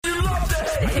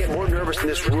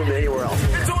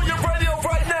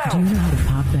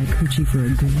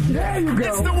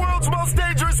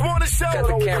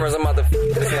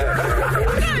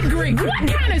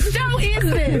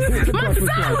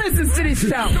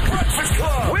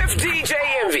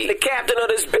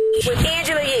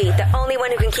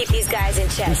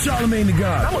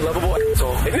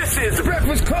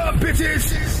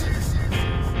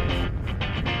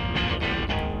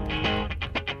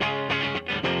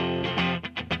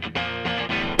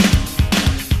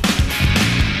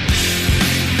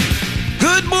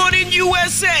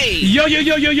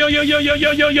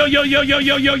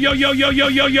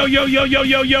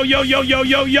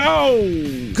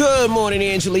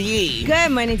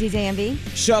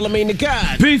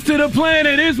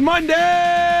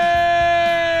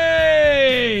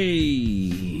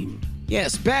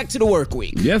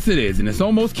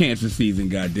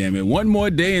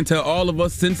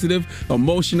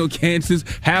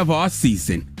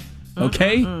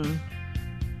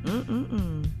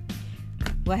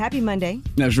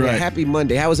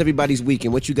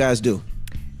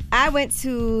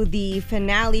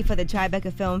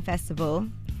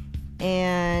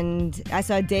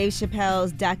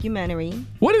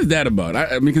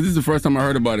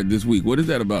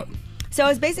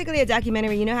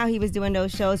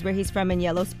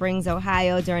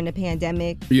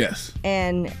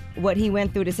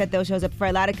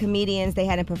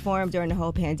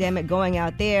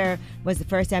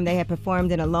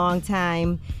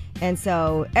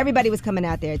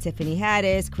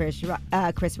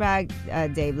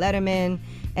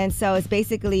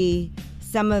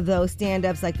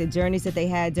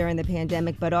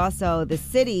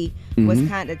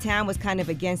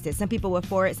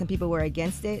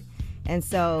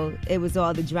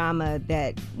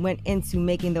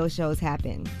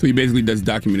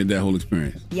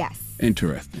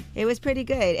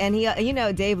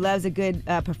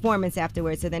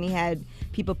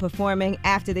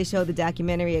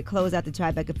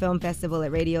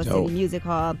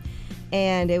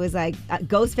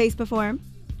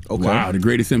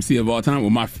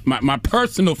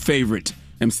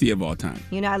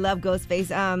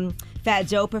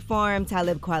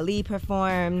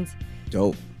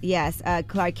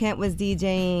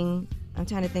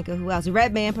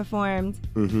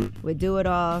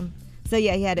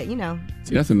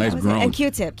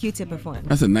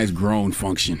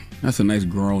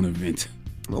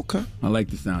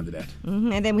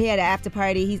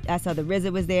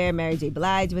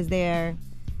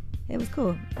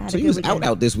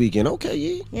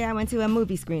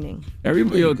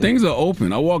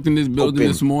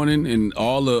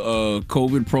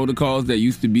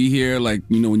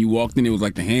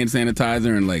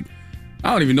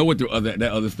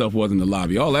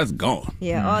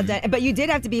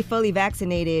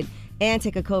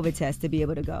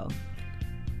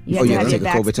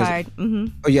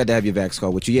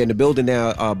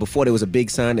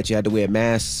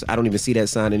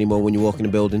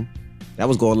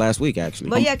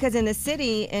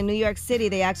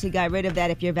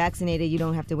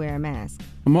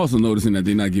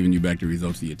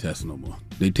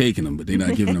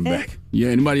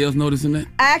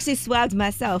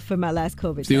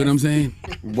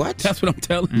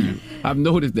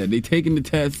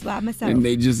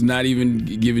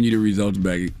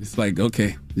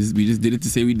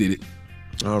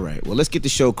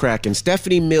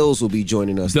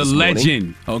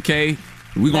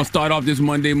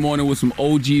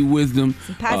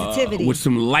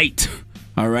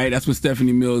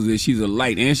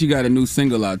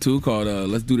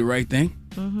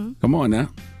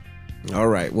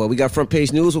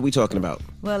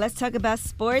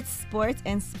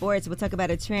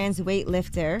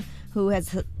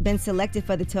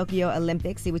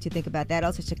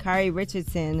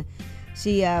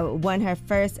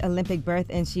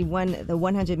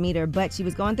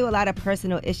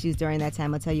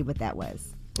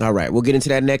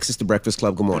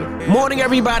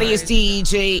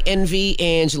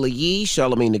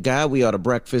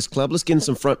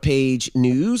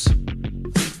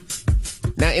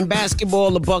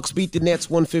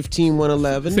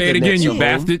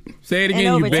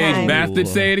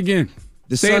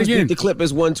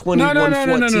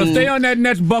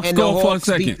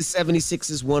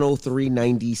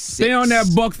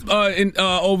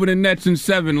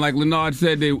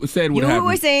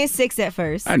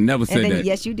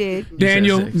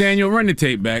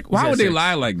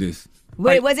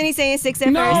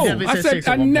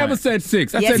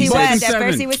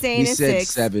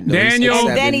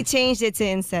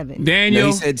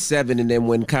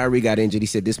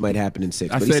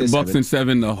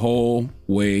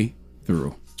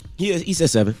through? He said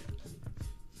 7.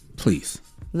 Please.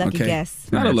 Lucky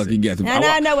guess. Not a lucky guess. Now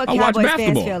I know what Cowboys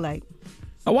fans feel like.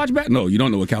 No, you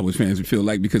don't know what Cowboys fans feel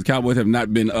like because Cowboys have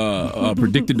not been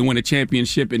predicted to win a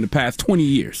championship in the past 20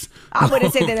 years. I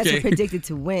wouldn't say that that's predicted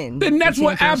to win. Then that's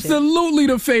what absolutely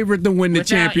the favorite to win the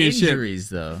championship. Injuries,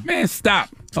 though. Man, stop.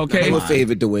 Okay, they were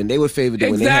favored to win.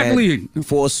 Exactly. They had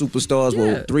 4 superstars,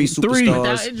 well, 3 superstars,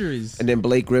 without injuries, and then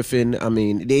Blake Griffin. I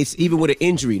mean, even with an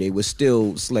injury, they were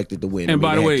still selected to win. And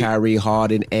by the way, Kyrie,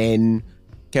 Harden, and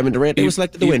Kevin Durant, they were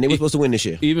selected to win. They were supposed to win this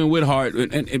year. Even with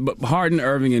Harden,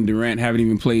 Irving, and Durant haven't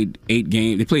even played 8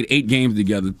 games. They played 8 games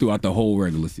together throughout the whole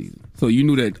regular season. So you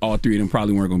knew that all 3 of them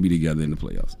probably weren't going to be together in the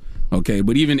playoffs. Okay,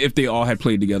 but even if they all had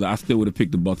played together, I still would have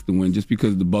picked the Bucks to win just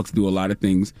because the Bucks do a lot of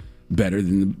things better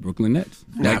than the Brooklyn Nets.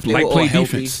 Now, if they were all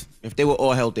healthy, if they were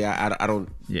all healthy, I don't.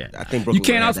 Yeah, I think Brooklyn. You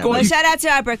can't outscore. Well, shout out to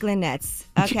our Brooklyn Nets.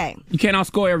 Okay, you can't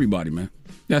outscore everybody, man.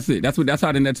 That's it. That's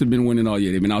how the Nets have been winning all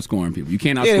year. They've been outscoring people. You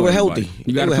can't outscore they were everybody. Healthy.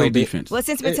 You got to play defense. Well,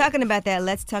 since we're talking about that,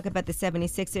 let's talk about the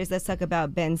 76ers. Let's talk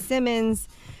about Ben Simmons.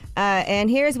 And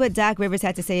here's what Doc Rivers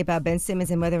had to say about Ben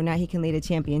Simmons and whether or not he can lead a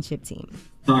championship team.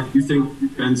 Doc, you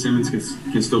think Ben Simmons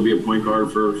can still be a point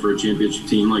guard for a championship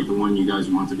team like the one you guys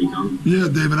want to become? Yeah,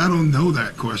 David, I don't know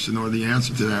that question or the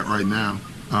answer to that right now.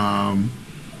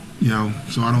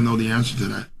 So I don't know the answer to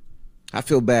that. I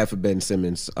feel bad for Ben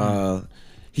Simmons.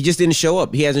 He just didn't show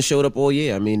up. He hasn't showed up all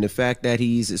year. I mean, the fact that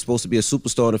he's supposed to be a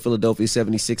superstar in the Philadelphia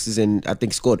 76ers and I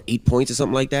think scored 8 points or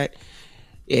something like that.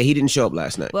 Yeah, he didn't show up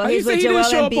last night. Well, here's what Joel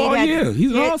Embiid had.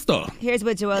 He's an all-star. Here's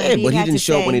what Joel Embiid had to say. But he didn't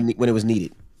show up when it was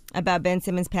needed. About Ben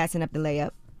Simmons passing up the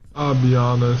layup. I'll be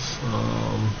honest,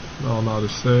 I don't know how to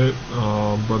say it,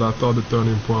 but I thought the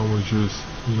turning point was just,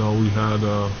 we had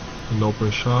an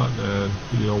open shot and,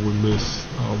 we missed.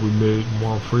 We made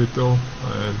one free throw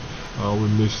and we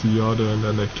missed the other, and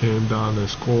then they came down and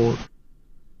scored.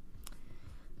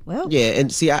 Well, yeah,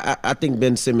 and see, I think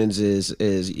Ben Simmons is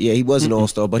he was an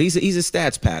all-star, but he's a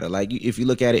stats patter. Like if you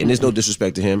look at it, and there's no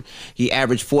disrespect to him, he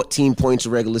averaged 14 points a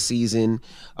regular season.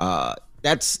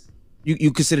 That's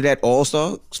you consider that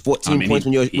all-star? 14 points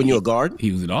when you're a guard?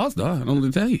 He was an all-star. I don't know what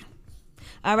to tell you.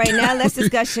 All right, now let's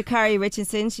discuss Sha'Carri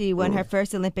Richardson. She won her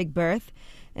first Olympic berth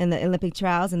in the Olympic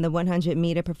trials in the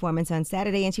 100-meter performance on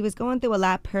Saturday, and she was going through a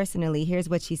lot personally. Here's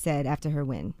what she said after her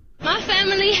win. My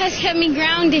family has kept me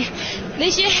grounded.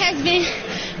 This year has been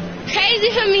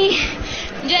crazy for me.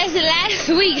 Just last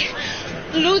week,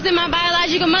 losing my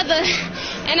biological mother,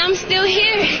 and I'm still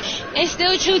here and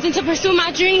still choosing to pursue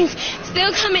my dreams,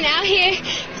 still coming out here,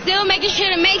 still making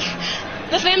sure to make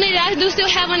the family that I do still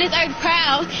have on this earth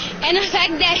proud, and the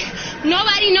fact that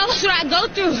nobody knows what I go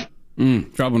through.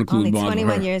 Drop on the clues. Only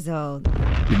 21 years old.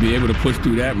 To be able to push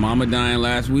through that, mama dying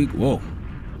last week, whoa.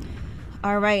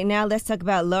 All right, now let's talk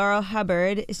about Laurel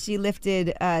Hubbard. She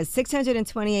lifted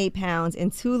 628 pounds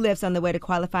in 2 lifts on the way to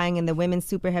qualifying in the women's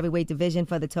super heavyweight division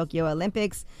for the Tokyo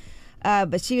Olympics.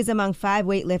 But she is among 5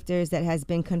 weightlifters that has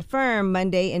been confirmed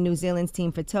Monday in New Zealand's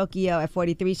team for Tokyo. At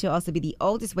 43, she'll also be the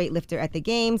oldest weightlifter at the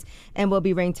Games and will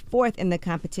be ranked 4th in the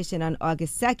competition on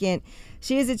August 2nd.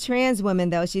 She is a trans woman,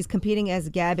 though. She's competing as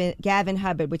Gavin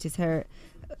Hubbard, which is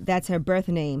that's her birth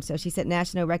name. So she set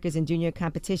national records in junior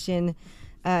competition.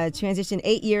 Transitioned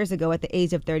 8 years ago at the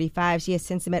age of 35. She has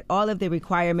since met all of the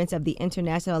requirements of the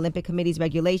International Olympic Committee's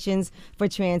regulations for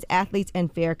trans athletes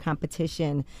and fair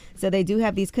competition. So they do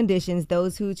have these conditions.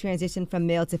 Those who transition from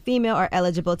male to female are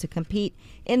eligible to compete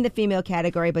in the female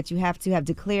category, but you have to have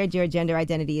declared your gender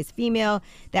identity as female.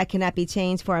 That cannot be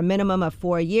changed for a minimum of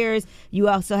 4 years. You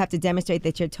also have to demonstrate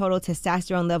that your total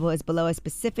testosterone level is below a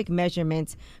specific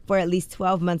measurement for at least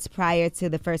 12 months prior to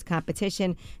the first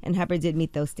competition, and Hubbard did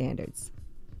meet those standards.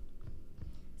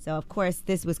 So, of course,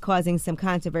 this was causing some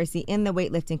controversy in the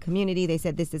weightlifting community. They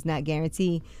said this does not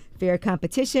guarantee fair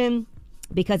competition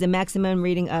because a maximum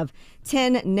reading of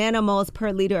 10 nanomoles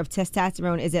per liter of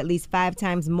testosterone is at least 5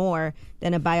 times more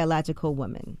than a biological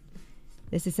woman.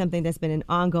 This is something that's been an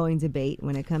ongoing debate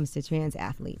when it comes to trans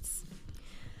athletes.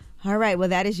 All right, well,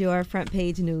 that is your front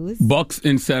page news. Bucks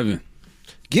in 7.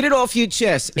 Get it off your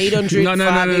chest. 800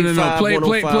 No.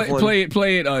 Play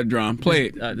it, Drum. Play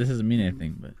it. This doesn't mean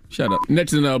anything, but shut up.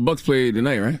 Nets and Bucks play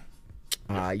tonight, right?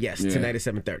 Yes, tonight at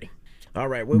 7:30. All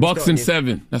right. Bucks in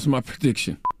 7. That's my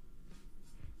prediction.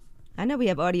 I know we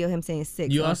have audio of him saying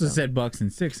 6. You also said Bucks in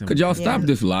 6. Could y'all stop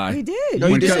this lie? We did. No,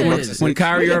 you did say Bucks in 6. When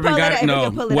Kyrie Irving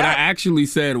what I up. actually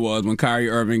said was when Kyrie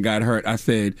Irving got hurt, I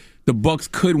said the Bucks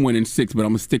could win in 6, but I'm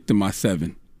gonna stick to my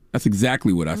 7. That's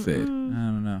exactly what I said. I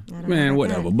don't know. know. Man,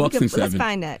 whatever. Bucks and 7. Let's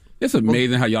find that. It's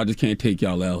amazing how y'all just can't take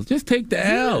y'all L's. Just take the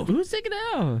L. Who's taking the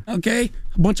L? Okay?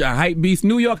 A bunch of hype beasts.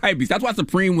 New York hype beasts. That's why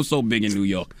Supreme was so big in New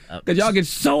York. Because y'all get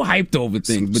so hyped over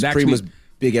things. But Supreme was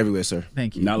big everywhere, sir.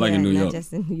 Thank you. Not like in New York.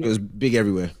 Just in New York. It was big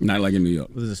everywhere. Not like in New York.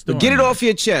 But get it off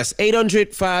your chest.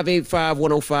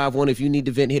 800-585-1051. If you need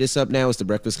to vent, hit us up now. It's The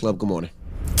Breakfast Club. Good morning.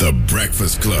 The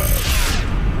Breakfast Club.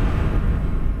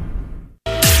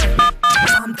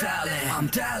 I'm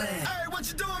dialing. Hey,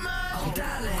 what you doing, man? I'm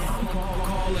dialing. I'm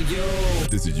calling you.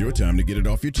 This is your time to get it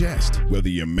off your chest, whether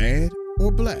you're mad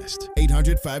or blessed.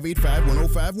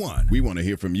 800-585-1051. We want to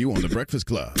hear from you on The Breakfast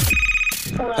Club.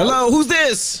 Hello, who's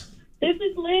this? This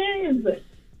is Liz.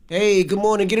 Hey, good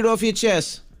morning. Get it off your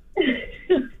chest.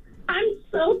 I'm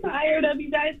so tired of you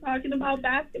guys talking about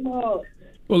basketball.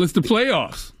 Well, it's the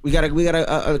playoffs. We got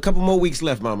a couple more weeks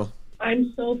left, Mama.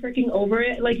 I'm so freaking over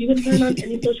it. Like, you can turn on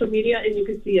any social media and you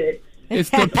can see it.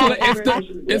 It's the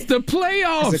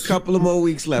playoffs. There's a couple of more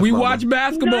weeks left. We Mama. watch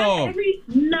basketball.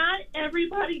 Not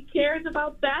everybody cares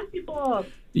about basketball.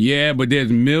 Yeah, but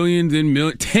there's millions and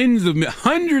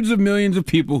hundreds of millions of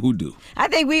people who do. I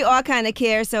think we all kind of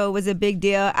care, so it was a big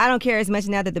deal. I don't care as much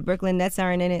now that the Brooklyn Nets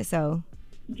aren't in it, so.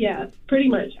 Yeah, pretty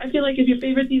much. I feel like if your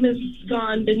favorite team is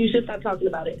gone, then you should stop talking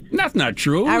about it. That's not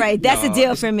true. All right, that's a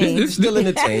deal for me. This is still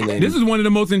entertaining. This is one of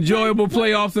the most enjoyable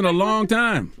playoffs in a long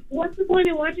time. What's the point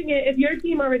in watching it if your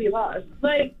team already lost?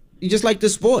 Like, you just like the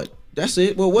sport. That's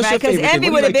it. Well, what's your favorite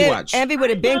thing? What do you like to watch? Envy would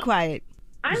have been quiet.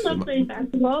 I love playing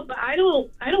basketball, but I don't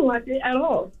watch it at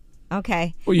all.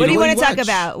 Okay. Well, what do you want to talk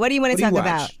about? What do you want to talk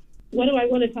about? What do I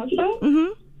want to talk about?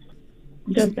 Mm-hmm.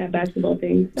 Just that basketball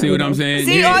thing. See what I'm saying?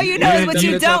 See, all you know is what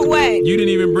you don't want. You didn't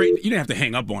even bring. You didn't have to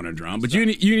hang up on her, Drum. But you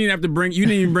didn't have to bring. You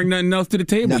didn't even bring nothing else to the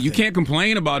table. You can't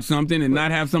complain about something and not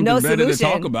have something better to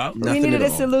talk about. We needed a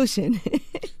solution.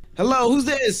 Hello, who's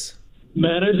this?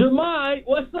 Manager Mike.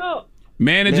 What's up?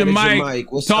 Manager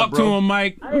Mike. What's talk up, bro? to him,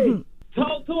 Mike. Hey,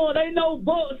 talk to him. They know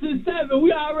Bucks and 7.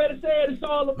 We already said it,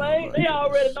 Charlamagne. They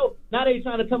already know. Now they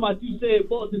trying to tell me you said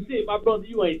Bucks and 6. My brother,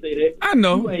 you ain't say that. I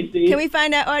know. You ain't say it. Can we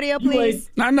find that audio, please?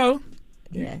 I know.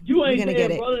 Yeah. You ain't gonna say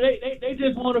get it, brother. They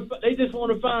just want to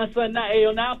find something. Now,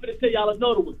 hey, now I'm finna tell y'all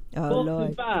another one. Oh, Bucks Lord.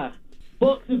 and 5.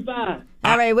 Bucks and 5.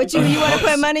 All right, what you want to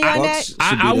put money on that?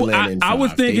 I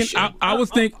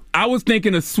was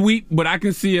thinking a sweep, but I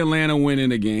can see Atlanta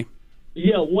winning a game.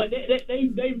 Yeah, one.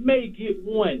 They may get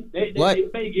one. They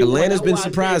may get Atlanta's one. been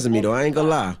surprising me, though. I ain't gonna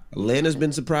lie. Atlanta's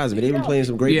been surprising me. They've been playing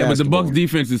some great basketball. basketball. But the Bucks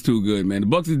defense is too good, man. The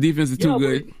Bucks' defense is too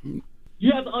good.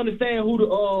 You have to understand who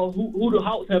the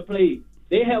Hawks have played.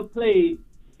 They have played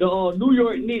the New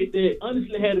York Knicks that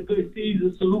honestly had a good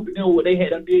season. Salute to them what they had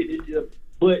did this year,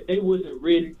 but they wasn't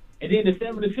ready. And then the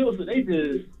 76ers, they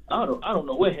just I don't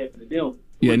know what happened to them.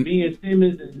 Yeah, with Ben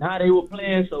Simmons and how they were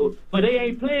playing. So, but they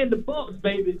ain't playing the Bucks,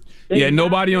 baby.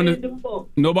 Nobody on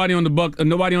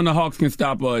the Hawks can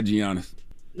stop Giannis.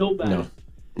 Nobody.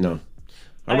 No.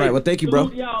 All right. Well, thank you, bro.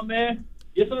 Salute y'all, man.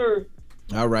 Yes, sir.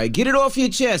 All right, get it off your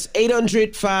chest.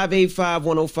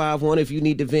 800-585-1051. If you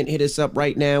need to vent, hit us up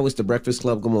right now. It's The Breakfast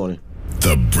Club. Good morning.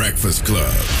 The Breakfast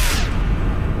Club.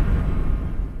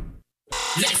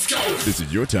 Let's go. This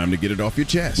is your time to get it off your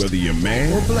chest, whether you're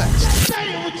mad or blessed.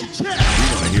 Say it with your chest. We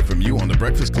want to hear from you on The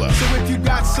Breakfast Club. So if you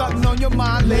got something on your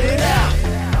mind, let it out.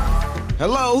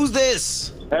 Hello, who's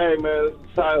this? Hey, man, this is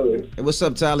Tyler. Hey, what's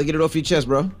up, Tyler? Get it off your chest,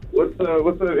 bro. What's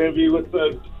up, Envy? What's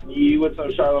up, Yee? What's up,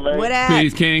 Charlamagne? What up?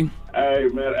 Peace, King. Hey,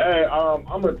 man. Hey,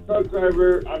 I'm a truck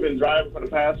driver. I've been driving for the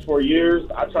past 4 years.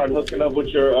 I tried hooking up with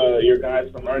your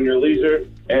guys from Earn Your Leisure,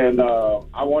 and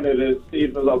I wanted to see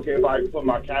if it was okay if I could put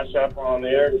my Cash App on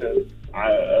there, because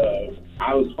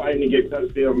I was fighting to get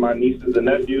custody of my nieces and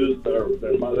nephews. Their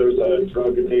mothers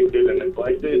drug addicted and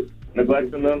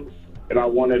neglecting them. And I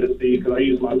wanted to see, because I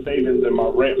used my savings and my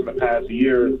rent for the past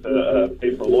year to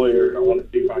pay for a lawyer. I want to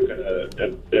see if I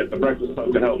could, if the Breakfast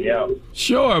Club can help me out.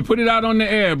 Sure, put it out on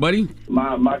the air, buddy.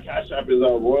 My Cash App is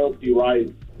Royalty Rice.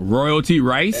 Royalty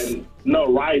Rice? And,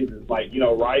 no, Rise is like,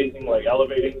 rising, like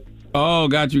elevating. Oh,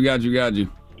 got you.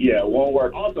 Yeah, won't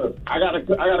work. Also, I got a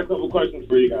couple questions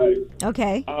for you guys.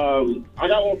 Okay. I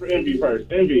got one for Envy first.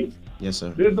 Envy. Yes, sir.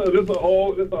 This is an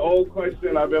old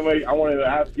question I wanted to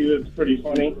ask you. It's pretty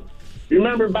funny. You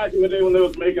remember back in the day when they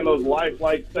was making those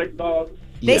lifelike sex dolls?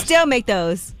 They still make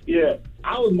those. Yeah.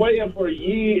 I was waiting for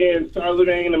Yee and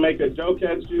Charlamagne to make a joke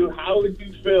at you. How would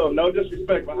you feel? No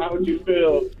disrespect, but how would you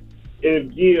feel if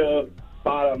Yee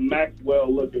bought a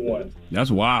Maxwell-looking one. That's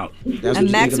wild. That's A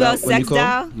Maxwell sex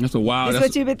doll? That's a wild. That's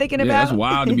what you've been thinking yeah, about? That's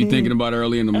wild to be thinking about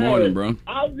early in the morning, bro.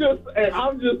 I'm just saying.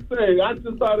 I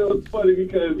just thought it was funny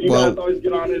because you guys always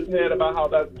get on his head about how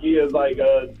that's Gia's like.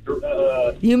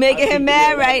 You making him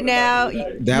mad right now.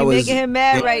 You making him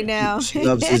mad right now. She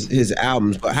loves his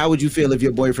albums, but how would you feel if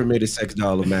your boyfriend made a sex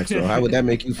doll of Maxwell? How would that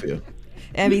make you feel?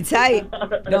 And be tight.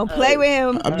 Don't play with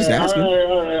him. I'm just asking.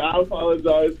 All right. I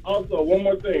apologize. Also, one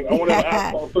more thing. I want to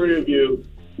ask all three of you,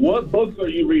 what books are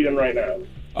you reading right now?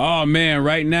 Oh man,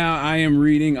 right now I am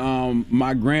reading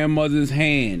My Grandmother's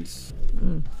Hands.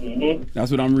 Mm-hmm.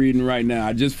 That's what I'm reading right now.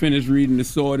 I just finished reading The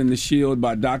Sword and the Shield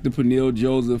by Dr. Peniel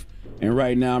Joseph, and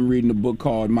right now I'm reading a book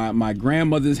called My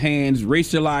Grandmother's Hands: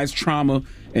 Racialized Trauma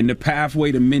and the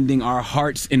Pathway to Mending Our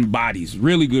Hearts and Bodies.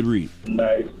 Really good read.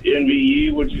 Nice.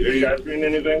 NVE, are you guys reading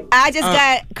anything? I just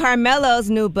got Carmelo's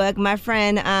new book. My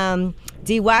friend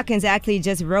D. Watkins actually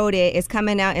just wrote it. It's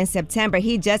coming out in September.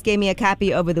 He just gave me a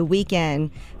copy over the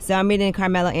weekend. So I'm reading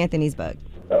Carmelo Anthony's book.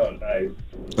 Oh, nice.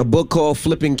 A book called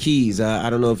Flipping Keys. I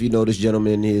don't know if you know this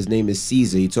gentleman. His name is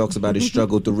Caesar. He talks about his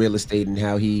struggle through real estate and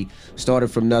how he started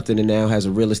from nothing and now has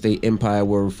a real estate empire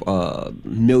worth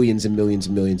millions and millions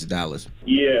and millions of dollars.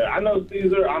 Yeah, I know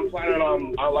Caesar. I'm planning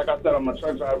on, like I said, I'm a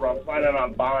truck driver. I'm planning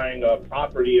on buying a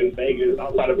property in Vegas,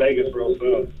 outside of Vegas, real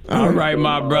soon. All right,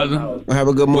 my brother. Have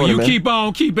a good morning, Well, you man. keep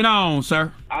on keeping on,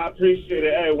 sir. I appreciate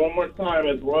it. Hey, one more time,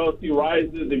 as royalty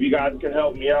rises, if you guys can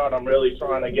help me out, I'm really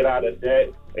trying to get out of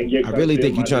debt and get. I really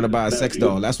think you're trying to buy a sex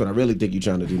doll. That's what I really think you're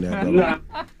trying to do now, brother.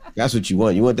 That's what you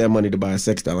want. You want that money to buy a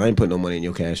sex doll. I ain't putting no money in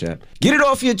your Cash App. Get it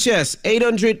off your chest.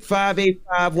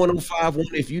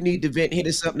 800-585-1051. If you need to vent, hit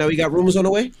us up. Now we got rumors on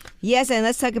the way? Yes, and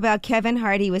let's talk about Kevin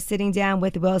Hart. He was sitting down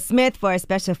with Will Smith for a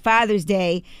special Father's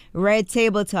Day Red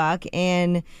Table Talk,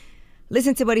 and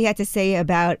listen to what he had to say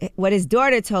about what his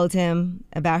daughter told him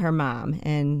about her mom,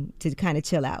 and to kind of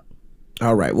chill out.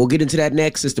 All right, we'll get into that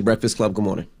next. It's The Breakfast Club. Good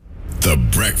morning. The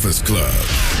Breakfast Club.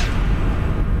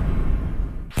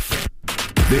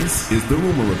 This is The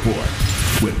Rumor Report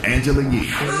with Angela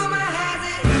Yee on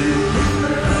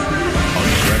The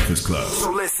Breakfast Club.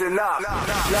 So listen up.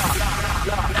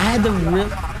 I had the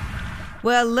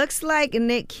Well, looks like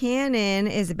Nick Cannon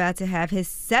is about to have his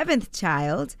 7th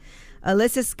child.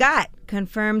 Alyssa Scott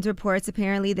confirmed reports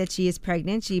apparently that she is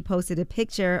pregnant. She posted a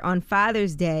picture on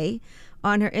Father's Day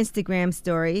on her Instagram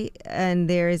story, and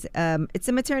there's it's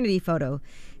a maternity photo,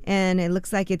 and it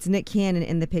looks like it's Nick Cannon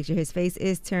in the picture. His face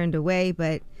is turned away,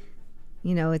 but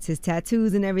you know, it's his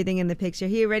tattoos and everything in the picture.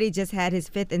 He already just had his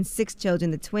 5th and 6th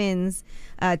children, the twins,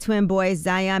 twin boys,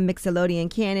 Zion Mixolydian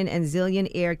Cannon and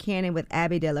Zillion Air Cannon with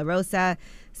Abby De La Rosa.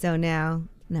 So now,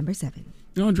 number 7.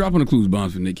 You know, dropping the clues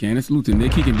bombs for Nick Cannon. Salute to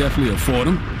Nick. He can definitely afford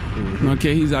them.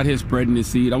 Okay, he's out here spreading his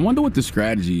seed. I wonder what the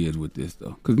strategy is with this,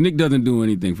 though, because Nick doesn't do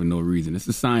anything for no reason. It's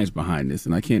the science behind this,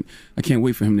 and I can't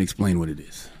wait for him to explain what it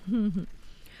is.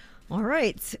 All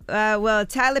right. Well,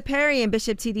 Tyler Perry and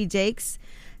Bishop T.D. Jakes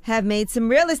have made some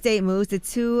real estate moves. The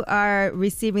two are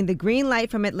receiving the green light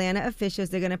from Atlanta officials.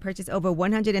 They're going to purchase over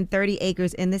 130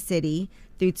 acres in the city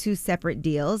through 2 separate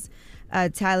deals.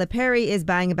 Tyler Perry is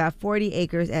buying about 40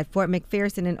 acres at Fort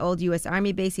McPherson, an old U.S.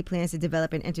 Army base. He plans to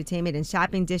develop an entertainment and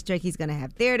shopping district. He's going to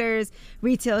have theaters,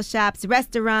 retail shops,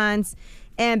 restaurants.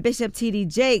 And Bishop T.D.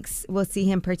 Jakes will see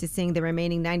him purchasing the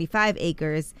remaining 95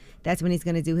 acres. That's when he's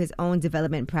going to do his own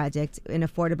development project in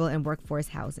affordable and workforce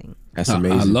housing. That's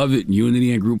amazing. I love it.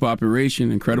 Unity and group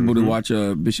operation. Incredible to watch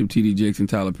Bishop T.D. Jakes and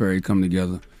Tyler Perry come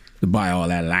together to buy all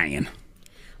that land.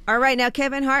 All right, now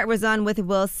Kevin Hart was on with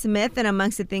Will Smith, and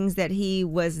amongst the things that he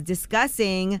was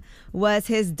discussing was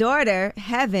his daughter,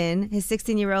 Heaven, his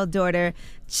 16-year-old daughter,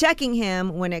 checking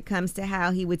him when it comes to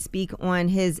how he would speak on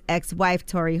his ex-wife,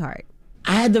 Tori Hart.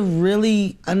 I had to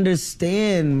really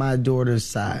understand my daughter's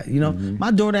side. You know, my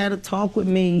daughter had a talk with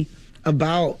me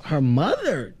about her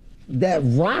mother that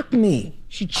rocked me.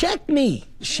 She checked me.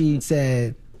 She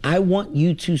said, I want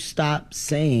you to stop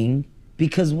saying,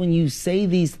 because when you say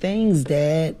these things,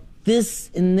 Dad,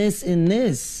 this and this and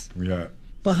this. Yeah.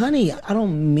 But honey, I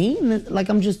don't mean this. Like,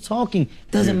 I'm just talking.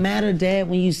 Doesn't matter, Dad,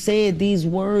 when you say these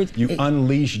words. You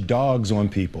unleash dogs on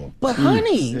people. But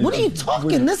honey, what are you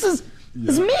talking? This is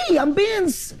it's me. I'm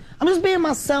just being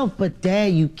myself. But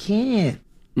Dad, you can't.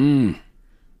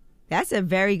 That's a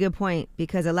very good point,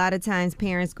 because a lot of times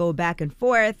parents go back and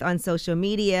forth on social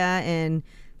media and,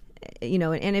 you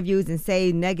know, in interviews and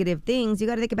say negative things. You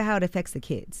got to think about how it affects the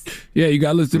kids. Yeah, you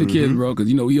got to listen to the kids, bro, because,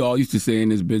 you know, we all used to say in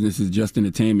this business is just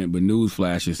entertainment, but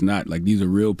newsflash, it's not. Like, these are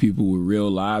real people with real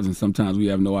lives, and sometimes we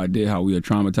have no idea how we are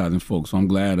traumatizing folks. So I'm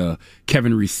glad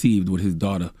Kevin received what his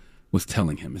daughter was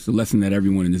telling him. It's a lesson that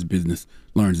everyone in this business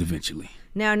learns eventually.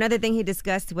 Now, another thing he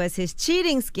discussed was his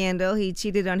cheating scandal. He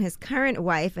cheated on his current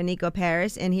wife, Aniko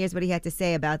Parrish, and here's what he had to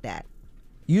say about that.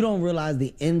 You don't realize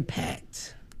the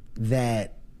impact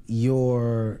that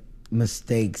your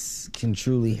mistakes can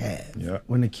truly have. Yeah.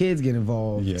 When the kids get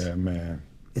involved, Yeah, man.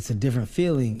 it's a different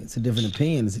feeling, it's a different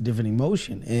opinion, it's a different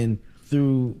emotion. And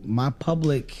through my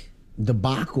public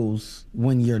debacles,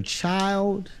 when your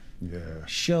child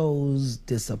shows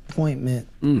disappointment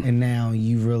and now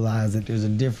you realize that there's a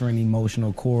different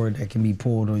emotional cord that can be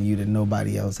pulled on you that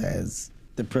nobody else has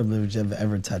the privilege of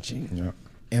ever touching. Yeah.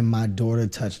 And my daughter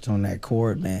touched on that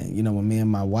cord, man. You know, when me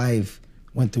and my wife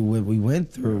went through what we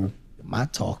went through, my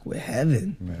talk with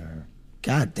heaven. Man.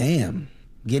 God damn.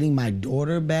 Getting my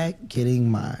daughter back,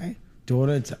 getting my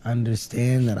daughter to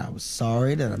understand that I was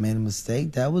sorry, that I made a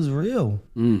mistake, that was real.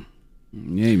 Yeah,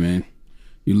 man.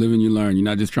 You live and you learn. You're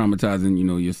not just traumatizing,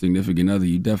 your significant other.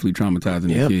 You definitely traumatizing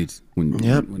the kids. When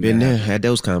Been there, had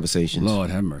those conversations. Lord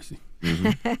have mercy.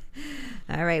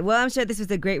 All right. Well, I'm sure this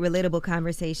was a great, relatable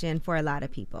conversation for a lot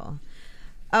of people.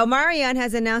 Omarion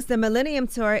has announced the Millennium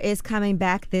Tour is coming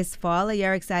back this fall. Are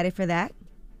you excited for that?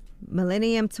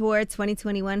 Millennium Tour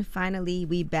 2021, finally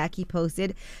we back, he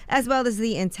posted, as well as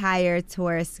the entire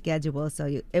tour schedule.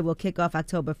 So it will kick off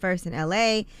October 1st in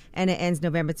LA and it ends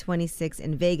November 26th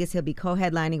in Vegas. He'll be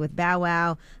co-headlining with Bow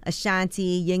Wow, Ashanti,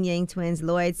 Ying Yang Twins,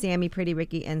 Lloyd, Sammy, Pretty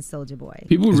Ricky, and Soulja Boy.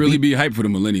 People really be hyped for the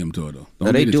Millennium Tour, though.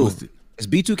 Don't they get it do. twisted. Is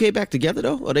B2K back together,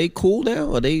 though? Are they cool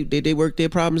now? Are they work their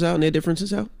problems out and their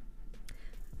differences out?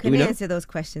 Couldn't answer those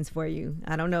questions for you.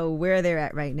 I don't know where they're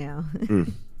at right now.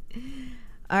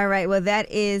 All right, well,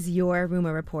 that is your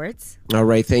rumor reports. All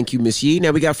right, thank you, Miss Yee.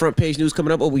 Now we got front page news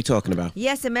coming up. What are we talking about?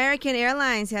 Yes, American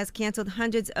Airlines has canceled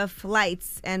hundreds of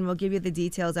flights, and we'll give you the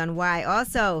details on why.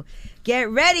 Also, get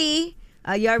ready.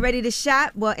 Y'all ready to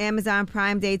shop? Well, Amazon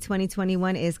Prime Day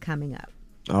 2021 is coming up.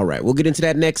 All right, we'll get into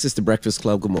that next. It's The Breakfast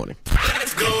Club. Good morning.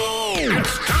 Let's go.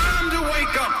 It's time to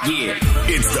wake up. Yeah.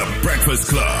 It's The Breakfast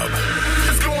Club.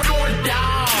 It's going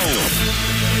down.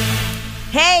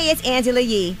 Hey, it's Angela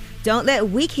Yee. Don't let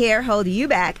weak hair hold you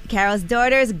back. Carol's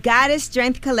Daughter's Goddess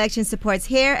Strength Collection supports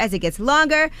hair as it gets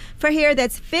longer for hair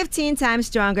that's 15 times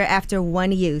stronger after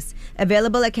one use.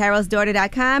 Available at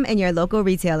carolsdaughter.com and your local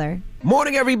retailer.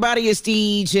 Morning, everybody. It's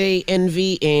DJ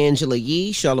Envy, Angela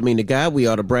Yee, Charlamagne the God. We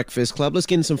are The Breakfast Club. Let's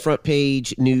get in some front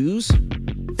page news.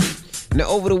 Now,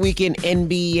 over the weekend,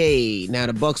 NBA. Now,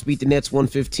 the Bucks beat the Nets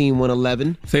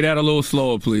 115-111. Say that a little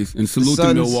slower, please. And salute to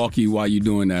Suns. Milwaukee while you're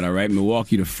doing that, all right?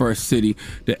 Milwaukee, the first city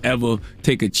to ever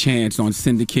take a chance on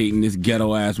syndicating this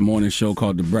ghetto-ass morning show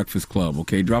called The Breakfast Club,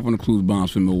 okay? Dropping the clues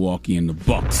bombs for Milwaukee and the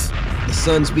Bucks. The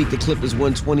Suns beat the Clippers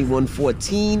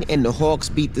 121-14, and the Hawks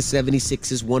beat the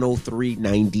 76ers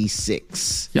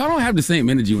 103-96. Y'all don't have the same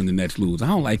energy when the Nets lose. I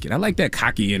don't like it. I like that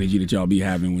cocky energy that y'all be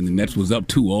having when the Nets was up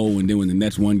 2-0 and then when the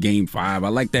Nets won Game 5. I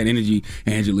like that energy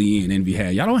Angela and Envy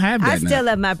had. Y'all don't have that I now. still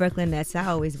love my Brooklyn Nets. I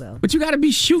always will. But you got to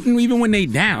be shooting even when they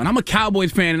down. I'm a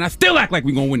Cowboys fan, and I still act like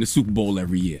we're going to win the Super Bowl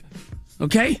every year.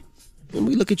 Okay? And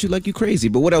we look at you like you crazy.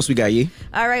 But what else we got, Yee?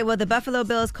 All right, well, the Buffalo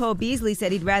Bills' Cole Beasley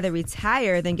said he'd rather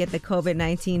retire than get the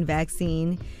COVID-19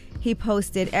 vaccine. He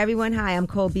posted, "Everyone, hi, I'm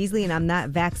Cole Beasley and I'm not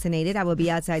vaccinated. I will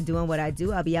be outside doing what I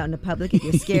do. I'll be out in the public. If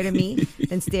you're scared of me,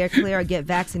 then steer clear or get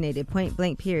vaccinated. Point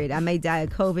blank, period. I may die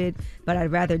of COVID, but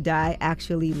I'd rather die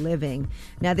actually living."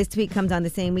 Now, this tweet comes on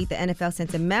the same week the NFL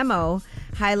sent a memo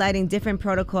highlighting different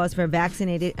protocols for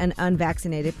vaccinated and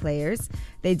unvaccinated players.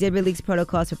 They did release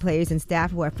protocols for players and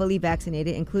staff who are fully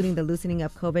vaccinated, including the loosening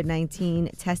of COVID-19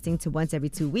 testing to once every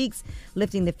 2 weeks,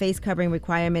 lifting the face covering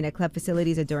requirement at club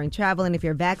facilities or during travel. And if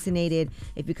you're vaccinated,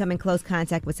 if you come in close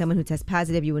contact with someone who tests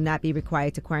positive, you will not be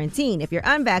required to quarantine. If you're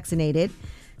unvaccinated,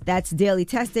 that's daily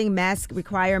testing, mask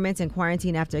requirements, and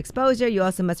quarantine after exposure. You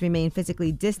also must remain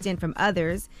physically distant from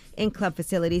others in club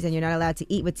facilities, and you're not allowed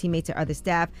to eat with teammates or other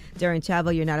staff. During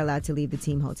travel, you're not allowed to leave the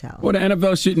team hotel. Well, the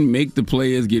NFL shouldn't make the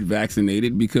players get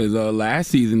vaccinated because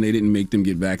last season they didn't make them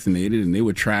get vaccinated, and they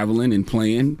were traveling and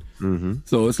playing. Mm-hmm.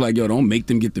 So it's like, yo, don't make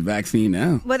them get the vaccine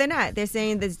now. Well, they're not. They're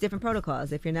saying there's different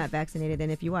protocols if you're not vaccinated than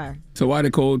if you are. So why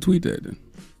did Cole tweet that then?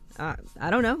 I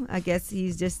don't know. I guess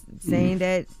he's just saying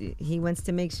that he wants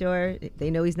to make sure they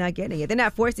know he's not getting it. They're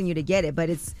not forcing you to get it, but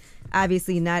it's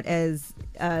obviously not as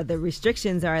the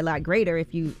restrictions are a lot greater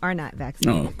if you are not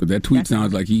vaccinated. No, because that tweet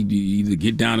sounds like he either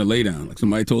get down or lay down. Like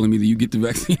somebody told him either you get the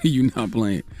vaccine or you're not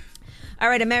playing. All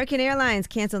right, American Airlines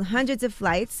canceled hundreds of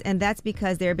flights, and that's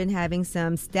because they've been having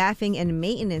some staffing and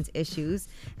maintenance issues.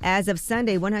 As of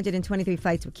Sunday, 123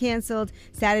 flights were canceled.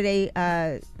 Saturday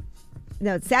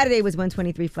was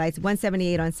 123 flights,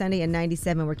 178 on Sunday, and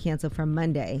 97 were canceled from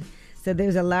Monday. So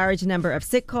there's a large number of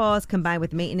sick calls combined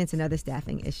with maintenance and other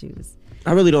staffing issues.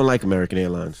 I really don't like American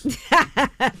Airlines.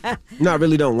 No, I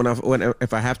really don't.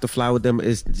 If I have to fly with them,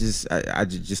 it's just I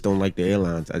just don't like the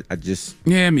airlines. I just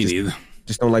me neither.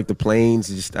 Just don't like the planes.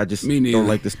 I just don't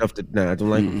like the stuff that. Nah, I don't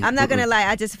like. I'm not gonna lie.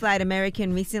 I just flight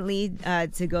American recently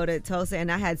to go to Tulsa,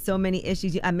 and I had so many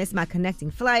issues. I missed my connecting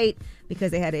flight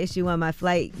because they had an issue on my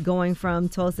flight going from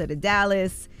Tulsa to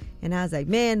Dallas, and I was like,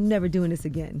 man, I'm never doing this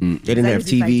again. They didn't have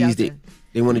TVs.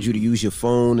 They wanted you to use your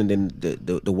phone, and then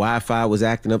the Wi-Fi was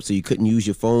acting up, so you couldn't use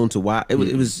your phone to watch. It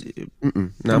was.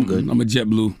 No, I'm good. I'm a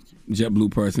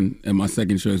JetBlue person, and my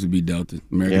second choice would be Delta,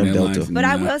 American Airlines. Delta. But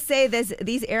I will say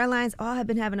these airlines all have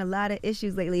been having a lot of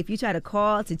issues lately. If you try to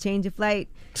call to change a flight,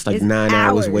 it's like 9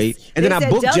 hours wait. And they then I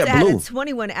booked Delta JetBlue. Had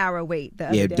a 21-hour wait.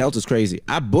 Yeah, Delta's crazy.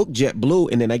 I booked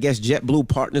JetBlue, and then I guess JetBlue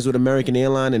partners with American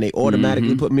Airlines, and they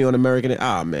automatically put me on American.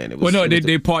 Oh man, it was. Well, no,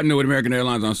 they partner with American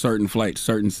Airlines on certain flights,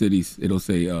 certain cities. It'll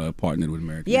say partnered with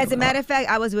American. Yeah, as a matter of fact,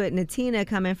 I was with Natina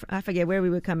coming from, I forget where we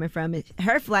were coming from.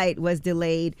 Her flight was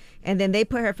delayed, and then they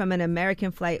put her from an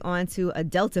American flight onto a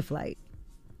Delta flight.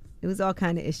 It was all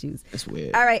kind of issues. That's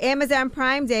weird. All right, Amazon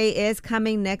Prime Day is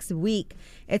coming next week.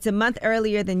 It's a month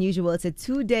earlier than usual. It's a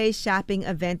 2-day shopping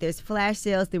event. There's flash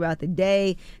sales throughout the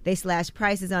day. They slash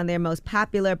prices on their most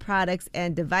popular products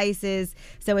and devices.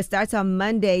 So it starts on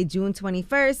Monday, June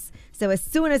 21st. So as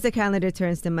soon as the calendar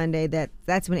turns to Monday,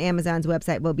 that's when Amazon's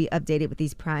website will be updated with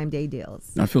these Prime Day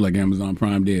deals. I feel like Amazon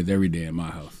Prime Day is every day in my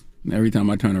house. Every time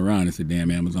I turn around, it's a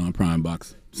damn Amazon Prime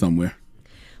box somewhere.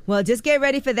 Well, just get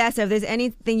ready for that. So if there's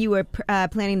anything you were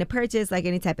planning to purchase, like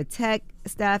any type of tech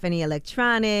stuff, any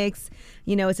electronics,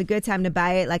 it's a good time to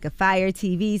buy it, like a Fire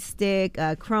TV stick,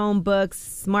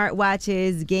 Chromebooks,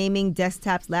 smartwatches, gaming,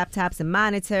 desktops, laptops, and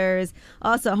monitors.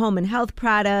 Also home and health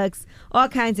products. All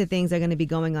kinds of things are going to be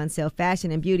going on sale.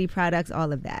 Fashion and beauty products,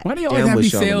 all of that. Why do they always have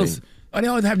these sales? Why do they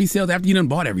always have these sales after you done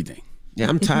bought everything? Yeah,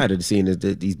 I'm tired of seeing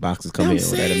these boxes come in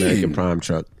with that American Prime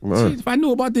truck. Shit, if I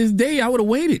knew about this day, I would have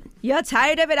waited. You're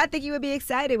tired of it? I think you would be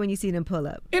excited when you see them pull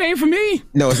up. It ain't for me.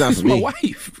 No, it's not for me. It's my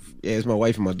wife. Yeah, it's my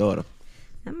wife and my daughter.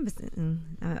 I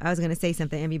was going to say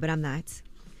something, Envy, but I'm not.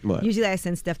 What? Usually I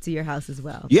send stuff to your house as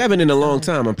well. You haven't in a long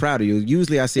time. I'm proud of you.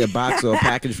 Usually I see a box or a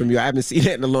package from you. I haven't seen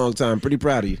that in a long time. Pretty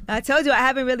proud of you. I told you I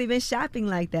haven't really been shopping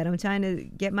like that. I'm trying to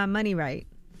get my money right.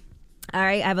 All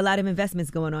right, I have a lot of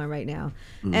investments going on right now.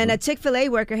 Mm-hmm. And a Chick-fil-A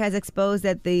worker has exposed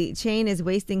that the chain is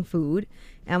wasting food.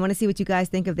 And I want to see what you guys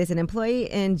think of this. An employee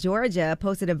in Georgia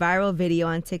posted a viral video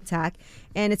on TikTok,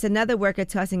 and it's another worker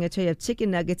tossing a tray of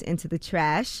chicken nuggets into the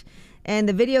trash. And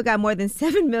the video got more than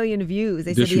 7 million views.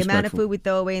 They said the amount of food we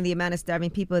throw away and the amount of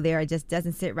starving people there just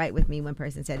doesn't sit right with me, one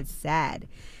person said. It's sad.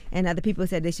 And other people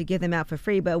said they should give them out for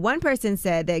free. But one person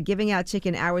said that giving out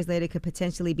chicken hours later could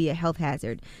potentially be a health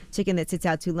hazard. Chicken that sits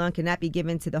out too long cannot be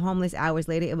given to the homeless hours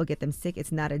later. It will get them sick.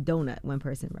 It's not a donut, one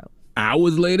person wrote.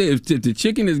 Hours later? If the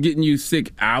chicken is getting you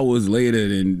sick hours later,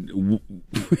 then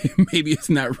maybe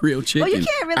it's not real chicken. Well, you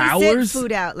can't really sit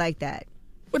food out like that.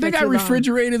 But they got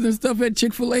refrigerators and stuff at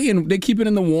Chick-fil-A, and they keep it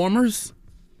in the warmers.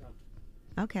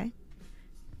 Okay.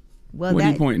 Well, what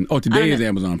are you pointing? Oh, today is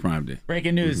Amazon Prime Day.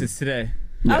 Breaking news is today.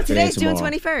 Yeah, today's June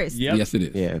 21st. Yep. Yes, it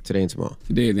is. Yeah, today and tomorrow.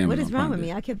 Today is Amazon What is wrong Prime with Day.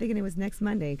 me? I kept thinking it was next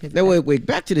Monday. No, wait.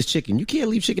 Back to this chicken. You can't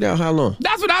leave chicken out how long?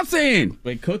 That's what I'm saying.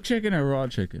 Wait, cooked chicken or raw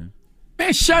chicken?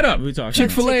 Man, shut up. We talking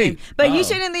Chick-fil-A. But you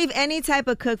shouldn't leave any type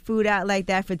of cooked food out like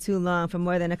that for too long, for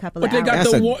more than a couple of hours.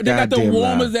 They got the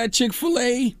warmers at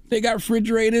Chick-fil-A. They got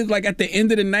refrigerators like at the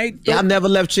end of the night. Yeah, I've never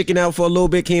left chicken out for a little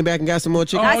bit, came back and got some more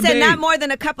chicken. I said not more than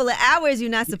a couple of hours.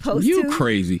 You're not supposed to. You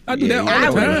crazy. I do that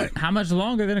all the time. How much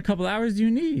longer than a couple hours do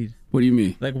you need? What do you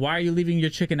mean? Like, why are you leaving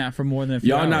your chicken out for more than a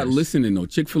few hours? Y'all not listening, though.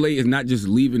 Chick-fil-A is not just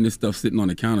leaving this stuff sitting on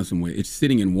the counter somewhere. It's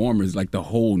sitting in warmers like the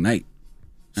whole night.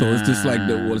 So it's just like,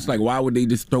 it's like, why would they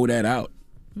just throw that out?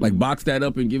 Like, box that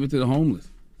up and give it to the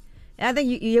homeless. I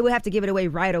think you would have to give it away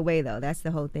right away, though. That's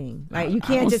the whole thing. Right? You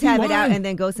can't just have it out and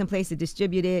then go someplace to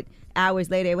distribute it hours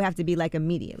later. It would have to be, like,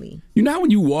 immediately. You know how when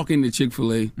you walk into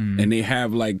Chick-fil-A and they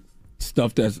have, like,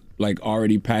 stuff that's, like,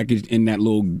 already packaged in that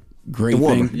little gray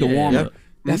thing? The warmer. Yep.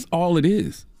 That's all it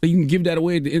is. So you can give that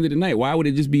away at the end of the night. Why would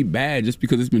it just be bad just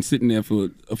because it's been sitting there for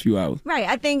a few hours? Right.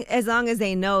 I think as long as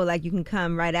they know, like, you can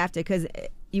come right after, because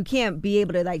you can't be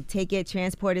able to, like, take it,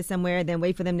 transport it somewhere, then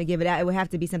wait for them to give it out. It would have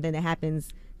to be something that happens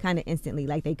kind of instantly,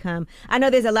 like they come. I know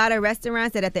there's a lot of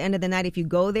restaurants that at the end of the night, if you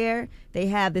go there, they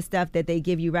have the stuff that they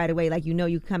give you right away. Like,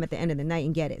 you come at the end of the night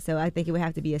and get it. So I think it would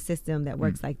have to be a system that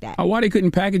works like that. Why they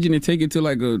couldn't package it and take it to,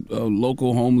 like, a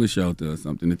local homeless shelter or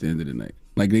something at the end of the night?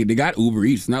 Like they got Uber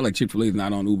Eats. It's not like Chick-fil-A is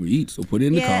not on Uber Eats. So put it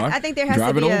in the car. I think there has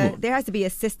drive to be it over. there has to be a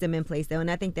system in place though,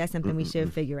 and I think that's something we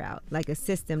should figure out, like a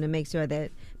system to make sure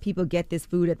that people get this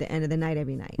food at the end of the night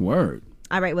every night. Word.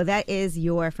 All right, well that is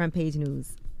your front page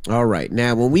news. All right,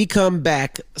 now when we come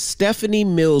back, Stephanie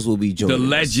Mills will be joining The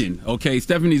legend. Okay,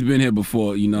 Stephanie's been here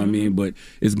before, you know what I mean? But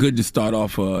it's good to start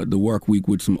off the work week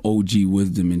with some OG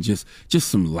wisdom and just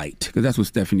some light, because that's what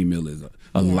Stephanie Mills is,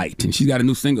 a light. And she's got a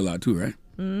new single out too, right?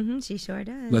 Mm-hmm, she sure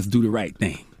does. Let's do the right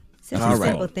thing. Such a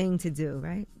simple thing to do,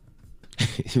 right?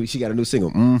 She got a new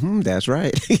single. Mm-hmm, that's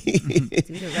right. Do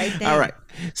the right thing. All right.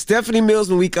 Stephanie Mills,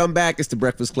 when we come back, it's The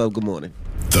Breakfast Club. Good morning.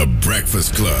 The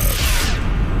Breakfast Club.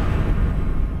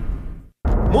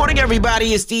 Morning,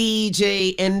 everybody. It's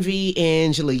DJ Envy,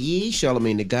 Angela Yee,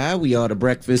 Charlamagne the Guy. We are The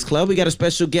Breakfast Club. We got a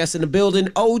special guest in the building,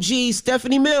 OG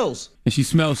Stephanie Mills. And she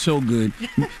smells so good.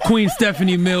 Queen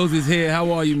Stephanie Mills is here.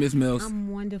 How are you, Miss Mills? I'm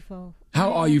wonderful.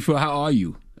 How are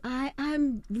you?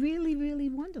 I'm really, really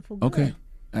wonderful. Good. Okay,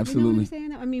 absolutely. You know what I'm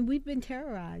saying? I mean, we've been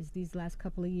terrorized these last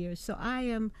couple of years, so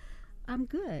I'm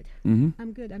good. Mm-hmm.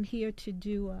 I'm good. I'm here to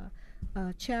do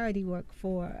charity work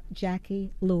for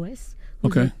Jackie Lewis,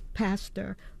 who's Okay. a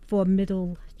pastor for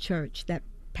Middle Church that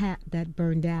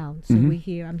burned down. So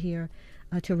Mhm. I'm here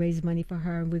to raise money for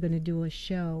her, and we're going to do a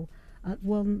show.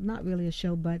 Well, not really a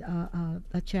show, but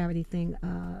a charity thing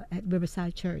at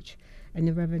Riverside Church. And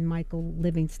the Reverend Michael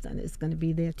Livingston is going to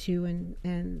be there too,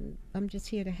 and I'm just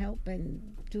here to help and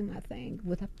do my thing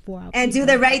for our And people.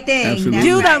 do the right thing. Absolutely.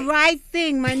 Do the right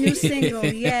thing, my new single,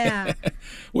 yeah.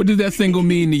 What does that single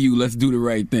mean to you? Let's do the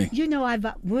right thing. You know,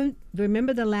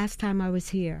 remember the last time I was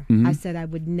here, Mhm. I said I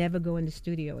would never go in the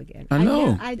studio again. I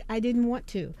know. I didn't want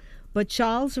to. But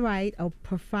Charles Wright, a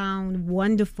profound,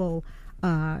 wonderful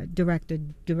director,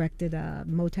 directed a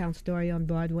Motown Story on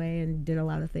Broadway and did a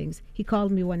lot of things. He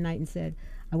called me one night and said,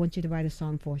 I want you to write a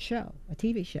song for a show, a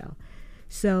TV show.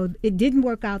 So it didn't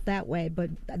work out that way, but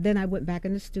then I went back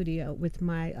in the studio with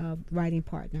my writing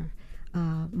partner,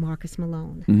 Marcus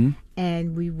Malone, Mhm.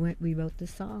 and we wrote the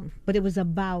song. But it was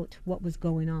about what was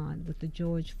going on with the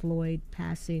George Floyd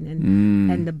passing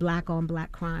and the black on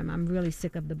black crime. I'm really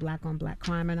sick of the black on black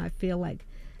crime, and I feel like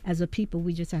as a people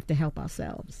we just have to help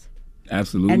ourselves.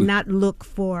 Absolutely. And not look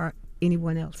for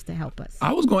anyone else to help us.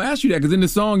 I was going to ask you that because in the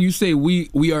song you say we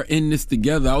are in this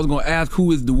together. I was going to ask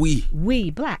who is the we?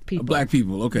 We, black people. Black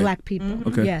people, okay. Black people.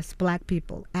 Okay. Yes, black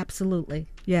people. Absolutely.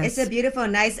 Yes. It's a beautiful,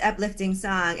 nice, uplifting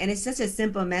song, and it's such a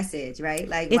simple message, right?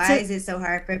 Like, It's why a- is it so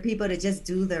hard for people to just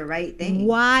do the right thing?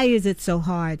 Why is it so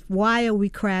hard? Why are we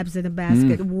crabs in a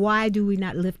basket? Why do we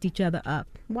not lift each other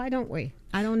up? Why don't we?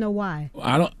 I don't know why.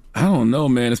 I don't know,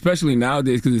 man. Especially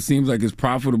nowadays, because it seems like it's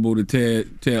profitable to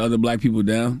tear other black people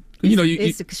down.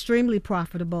 It's extremely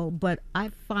profitable, but I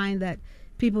find that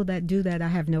people that do that, I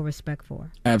have no respect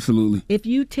for. Absolutely. If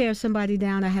you tear somebody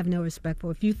down, I have no respect for.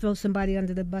 If you throw somebody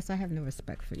under the bus, I have no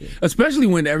respect for you. Especially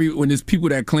when there's people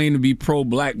that claim to be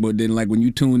pro-black, but then like when you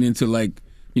tune into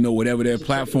whatever their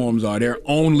platforms are, they're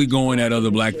only going at other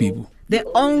black people. They're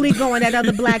only going at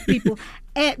other black people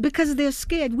because they're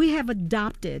scared. We have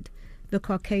adopted the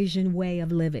Caucasian way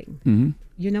of living. Mm-hmm.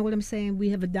 You know what I'm saying? We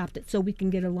have adopted so we can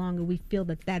get along, and we feel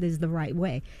that that is the right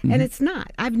way. Mhm. And it's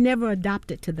not. I've never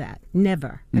adopted to that.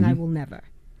 Never. And I will never.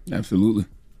 Absolutely.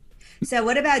 So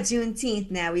what about Juneteenth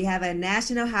now? We have a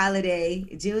national holiday,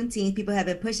 Juneteenth. People have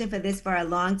been pushing for this for a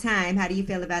long time. How do you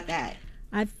feel about that?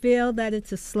 I feel that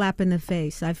it's a slap in the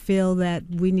face. I feel that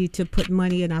we need to put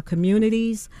money in our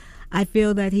communities. I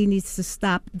feel that he needs to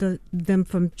stop them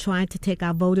from trying to take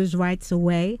our voters' rights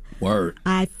away. Word.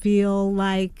 I feel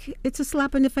like it's a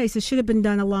slap in the face. It should have been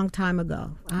done a long time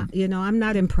ago. I'm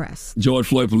not impressed. George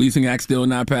Floyd Policing Act still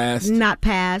not passed. Not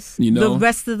passed. You know? The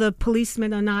rest of the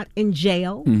policemen are not in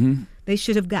jail. Mm-hmm. They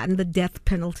should have gotten the death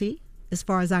penalty, as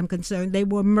far as I'm concerned. They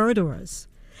were murderers.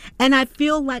 And I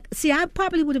feel like, I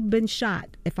probably would have been shot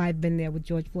if I had been there with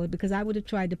George Floyd, because I would have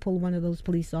tried to pull one of those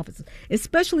police officers,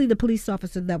 especially the police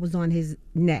officer that was on his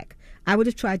neck. I would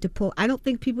have tried to pull. I don't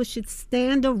think people should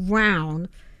stand around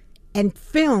and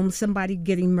film somebody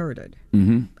getting murdered.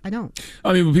 Mm-hmm. I don't.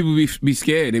 I mean, when people be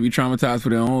scared, they be traumatized for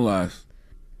their own lives.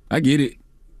 I get it.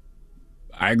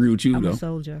 I agree with you, I'm though. a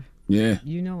soldier. Yeah.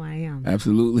 You know I am.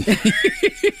 Absolutely.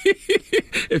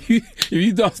 If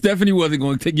you thought Stephanie wasn't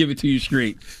going to give it to you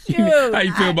straight, how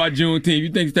you feel about Juneteenth?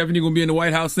 You think Stephanie going to be in the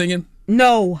White House singing?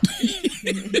 No.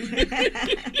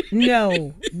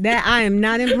 No. That I am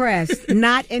not impressed.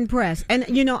 Not impressed. And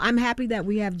I'm happy that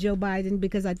we have Joe Biden,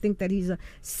 because I think that he's a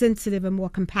sensitive and more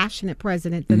compassionate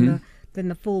president than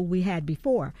the fool we had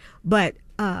before. But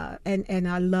and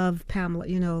I love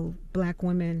Pamela. Black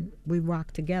women, we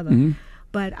rock together. Mm-hmm.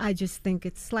 But I just think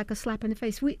it's like a slap in the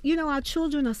face. Our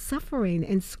children are suffering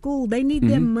in school. They need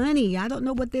their money. I don't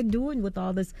know what they're doing with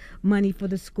all this money for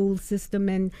the school system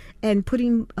and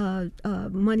putting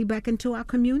money back into our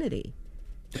community.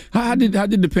 How did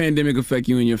the pandemic affect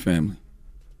you and your family?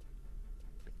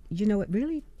 It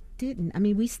really didn't. I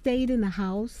mean, we stayed in the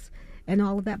house and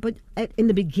all of that. But in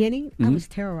the beginning, I was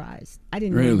terrorized. I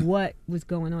didn't know what was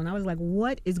going on. I was like,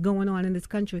 what is going on in this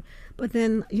country? But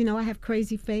then, I have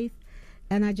crazy faith.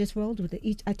 And I just rolled with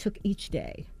it. I took each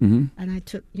day, and I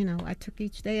took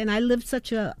each day, and I lived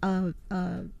such I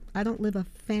don't live a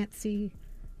fancy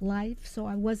life, so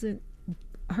I wasn't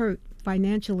hurt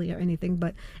financially or anything.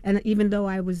 And even though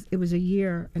it was a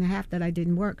year and a half that I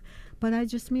didn't work, but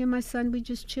me and my son, we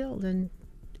just chilled and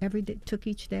every day took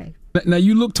each day. Now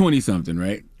you look 20-something,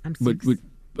 right? I'm 6.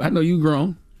 But I know you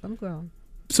grown. I'm grown.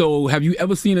 So have you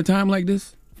ever seen a time like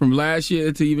this? From last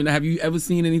year to even, have you ever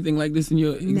seen anything like this in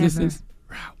your existence?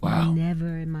 Wow.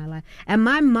 Never in my life. And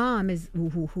my mom,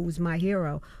 who's my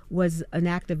hero, was an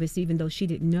activist even though she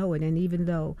didn't know it. And even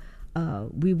though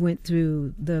we went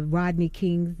through the Rodney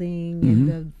King thing and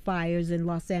the fires in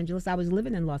Los Angeles. I was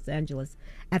living in Los Angeles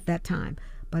at that time.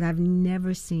 But I've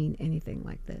never seen anything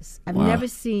like this. I've never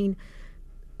seen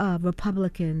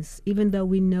Republicans, even though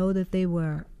we know that they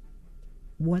were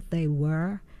what they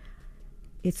were,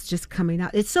 it's just coming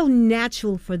out. It's so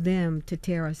natural for them to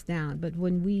tear us down. But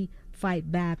when we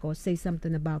fight back or say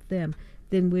something about them,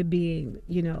 then we're being,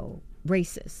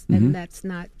 racist. And that's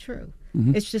not true.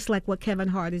 It's just like what Kevin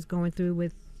Hart is going through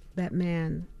with that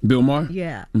man. Bill Maher?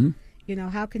 Yeah.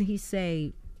 How can he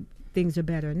say things are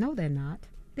better? No, they're not.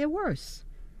 They're worse.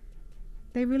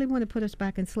 They really want to put us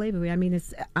back in slavery. I mean,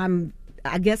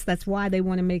 I guess that's why they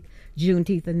want to make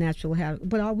Juneteenth a natural habit.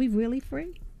 But are we really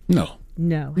free? No.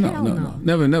 No.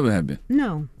 Never have been.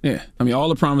 No. Yeah. I mean, all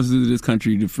the promises of this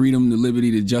country, the freedom, the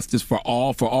liberty, the justice for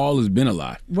all has been a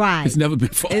lie. Right. It's never been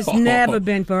for all. It's never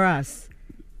been for us.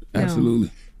 Absolutely.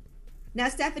 No. Now,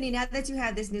 Stephanie, now that you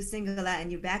have this new single out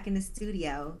and you're back in the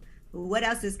studio, what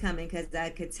else is coming? Because I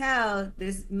could tell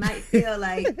this might feel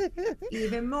like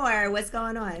even more. What's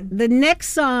going on? The next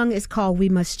song is called We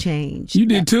Must Change. You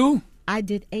did too? I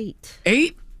did 8.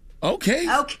 8? Okay.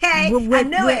 I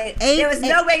knew it. There was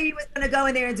no way you was going to go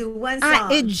in there and do one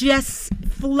song. It just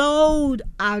flowed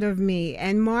out of me.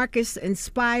 And Marcus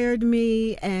inspired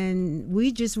me. And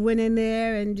we just went in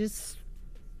there and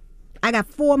I got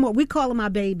 4 more. We call them our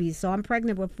babies. So I'm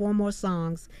pregnant with 4 more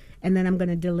songs. And then I'm going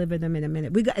to deliver them in a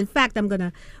minute. In fact, I'm going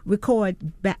to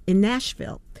record back in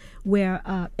Nashville,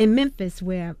 in Memphis,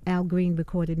 where Al Green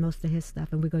recorded most of his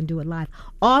stuff, and we're going to do it live.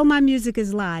 All my music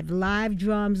is live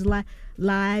drums,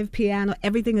 live piano,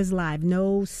 everything is live.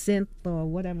 No synth or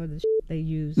whatever the they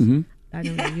use. I don't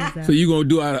use that. So you going to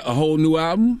do a whole new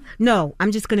album? No,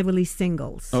 I'm just going to release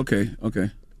singles. Okay.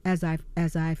 As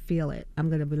I feel it, I'm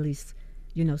going to release,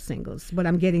 singles, but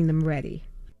I'm getting them ready.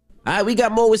 All right, we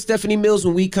got more with Stephanie Mills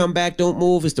when we come back. Don't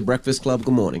move. It's The Breakfast Club.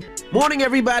 Good morning. Morning,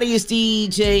 everybody. It's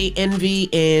DJ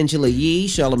Envy, Angela Yee,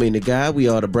 Charlamagne the God. We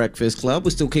are The Breakfast Club.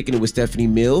 We're still kicking it with Stephanie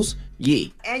Mills.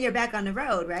 Yee. And you're back on the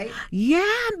road, right? Yeah,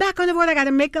 I'm back on the road. I got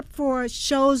to make up for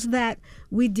shows that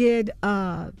we did,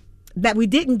 that we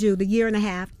didn't do the year and a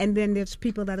half. And then there's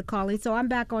people that are calling. So I'm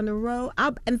back on the road.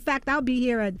 I'll be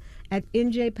here at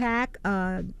NJ Pack,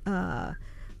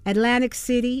 Atlantic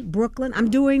City, Brooklyn. I'm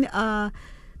doing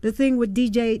the thing with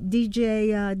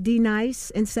DJ D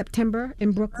Nice in September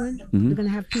in Brooklyn. We're gonna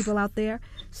have people out there.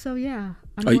 So yeah,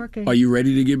 I'm working. Are you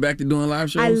ready to get back to doing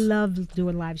live shows? I love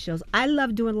doing live shows. I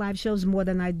love doing live shows more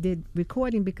than I did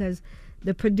recording because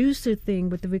the producer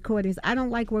thing with the recordings, I don't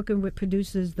like working with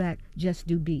producers that just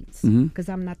do beats because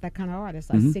I'm not that kind of artist.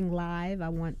 I sing live. I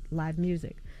want live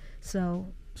music. So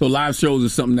live shows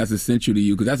is something that's essential to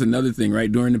you because that's another thing,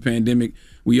 right? During the pandemic,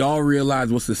 we all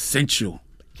realized what's essential.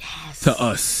 Yes. To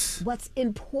us. What's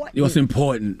important. What's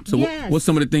important. So what's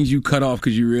some of the things you cut off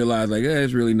because you realize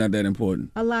it's really not that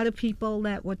important? A lot of people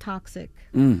that were toxic.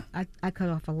 I cut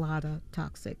off a lot of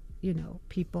toxic,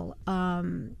 people.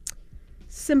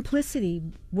 Simplicity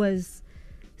was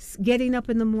getting up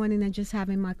in the morning and just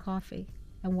having my coffee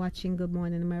and watching Good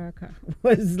Morning America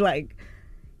was like,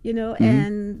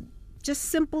 and just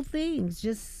simple things.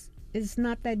 Just, it's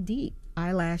not that deep.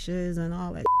 Eyelashes and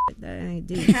all that that ain't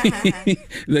deep.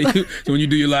 So when you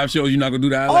do your live shows, you're not gonna do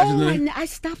the eyelashes? I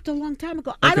stopped a long time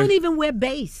ago. Okay. I don't even wear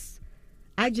base.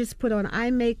 I just put on eye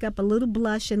makeup, a little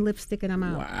blush, and lipstick, and I'm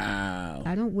out. Wow.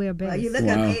 I don't wear base. Well, you look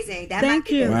amazing.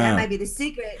 Thank you. That might be the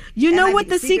secret. You know what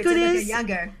the secret is?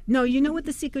 Younger. No, you know what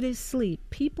the secret is? Sleep.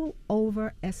 People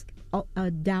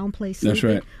downplay sleeping. That's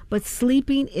right. But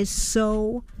sleeping is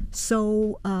so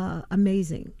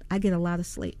amazing. I get a lot of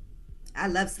sleep. I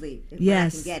love sleep. If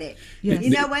Yes. I can get it. Yes. You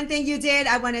know, one thing you did,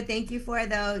 I want to thank you for,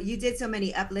 though. You did so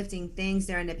many uplifting things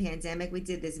during the pandemic. We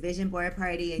did this vision board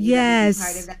party, and you let me be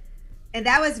part of that. And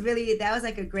that was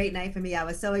like a great night for me. I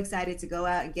was so excited to go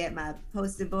out and get my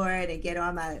poster board and get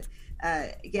all my,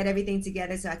 get everything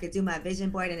together so I could do my vision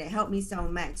board, and it helped me so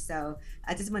much. So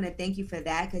I just want to thank you for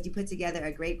that, because you put together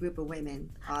a great group of women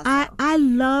also. I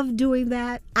love doing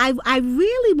that. I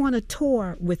really want to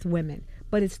tour with women,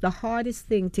 but it's the hardest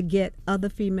thing to get other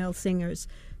female singers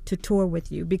to tour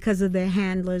with you because of their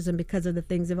handlers and because of the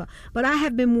things. But I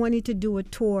have been wanting to do a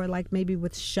tour, like maybe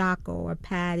with Shaka or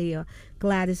Patty or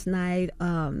Gladys Knight,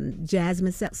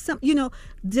 Jasmine, some, you know,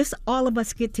 just all of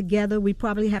us get together. We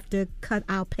probably have to cut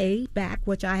our pay back,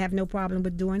 which I have no problem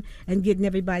with doing, and getting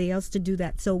everybody else to do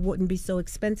that, so it wouldn't be so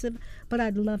expensive. But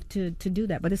I'd love to do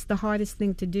that. But it's the hardest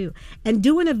thing to do. And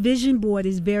doing a vision board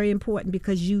is very important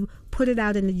because you put it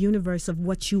out in the universe of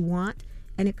what you want,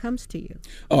 and it comes to you.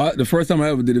 Oh, the first time I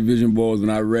ever did a vision board was when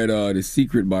I read The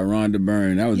Secret by Rhonda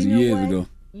Byrne. That was years ago.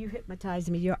 You hypnotized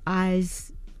me. Your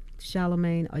eyes,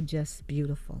 Charlamagne, are just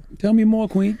beautiful. Tell me more,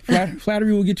 Queen.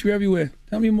 Flattery will get you everywhere.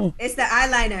 Tell me more. It's the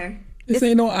eyeliner. This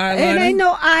ain't no eyeliner. It ain't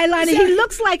no eyeliner. He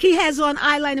looks like he has on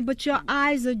eyeliner, but your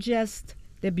eyes are just,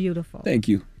 they're beautiful. Thank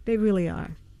you. They really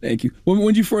are. Thank you. When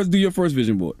did you first do your first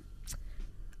vision board?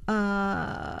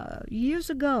 Years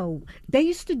ago. They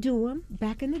used to do them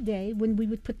back in the day when we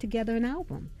would put together an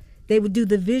album. They would do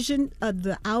the vision of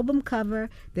the album cover,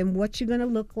 then what you're going to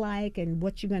look like and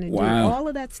what you're going to do. All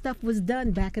of that stuff was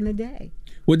done back in the day.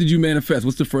 What did you manifest?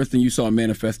 What's the first thing you saw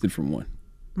manifested from one?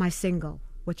 My single,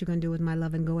 What You Gonna Do With My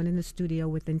Love, and going in the studio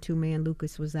with Ntume and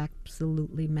Lucas was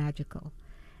absolutely magical.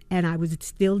 And I was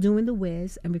still doing The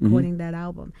Wiz and recording that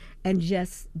album. And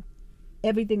just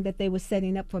everything that they were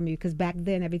setting up for me, because back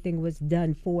then everything was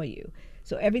done for you.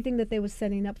 So everything that they were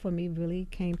setting up for me really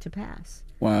came to pass.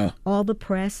 Wow. All the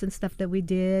press and stuff that we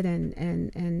did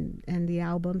and the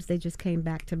albums, they just came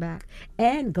back to back.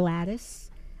 And Gladys,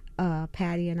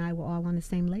 Patty and I were all on the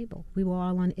same label. We were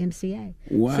all on MCA.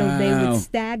 Wow. So they would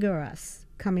stagger us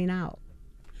coming out.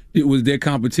 Was there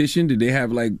competition? Did they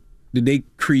have did they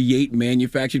create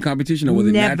manufactured competition, or was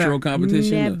it natural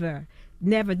competition?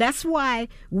 Never. That's why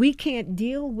we can't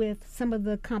deal with some of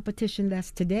the competition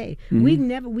that's today. We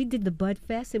did the Bud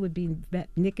Fest. It would be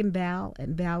Nick and Val,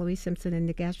 and Valerie Simpson and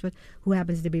Nick Ashford, who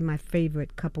happens to be my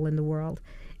favorite couple in the world.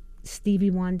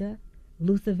 Stevie Wonder,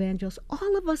 Luther Vandross,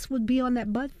 all of us would be on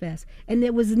that Bud Fest. And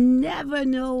there was never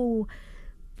no,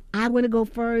 I want to go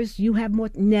first, you have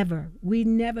more. Never. We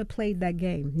never played that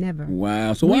game. Never.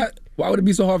 Wow. So why would it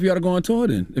be so hard for y'all to go on tour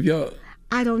then? If y'all...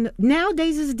 I don't know.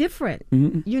 Nowadays it's different,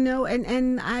 you know,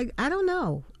 and I don't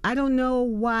know. I don't know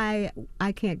why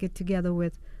I can't get together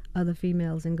with other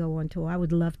females and go on tour. I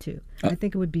would love to. I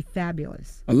think it would be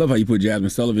fabulous. I love how you put Jasmine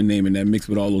Sullivan name in that mix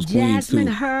with all those queens too. Jasmine,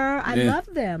 her, I love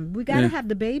them. We got to have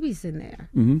the babies in there.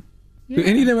 Do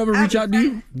any of them ever reach out to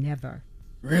you? Never.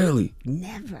 Really?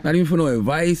 Never. Not even for no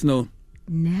advice, no?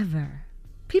 Never.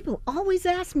 People always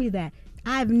ask me that.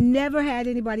 I've never had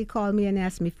anybody call me and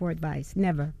ask me for advice.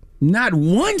 Never. Not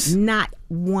once? Not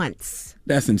once.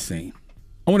 That's insane.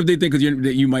 I wonder if they think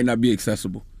that you might not be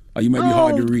accessible. Or you might be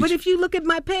hard to reach. But if you look at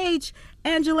my page,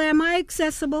 Angela, am I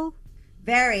accessible?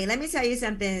 Very. Let me tell you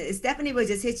something. Stephanie will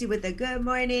just hit you with a good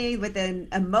morning, with an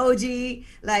emoji.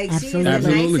 Like, she's the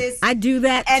nicest. I do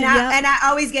that. And I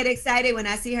always get excited when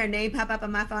I see her name pop up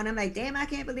on my phone. I'm like, damn, I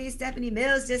can't believe Stephanie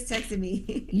Mills just texted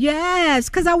me. Yes,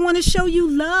 because I want to show you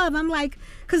love. I'm like,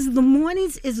 because the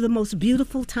mornings is the most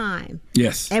beautiful time.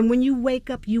 Yes. And when you wake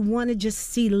up, you want to just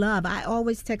see love. I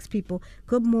always text people,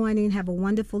 good morning, have a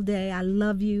wonderful day. I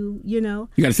love you, you know.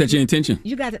 You got to set your intention.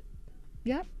 You got to,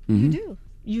 yep, you do.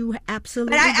 You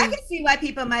absolutely But I can see why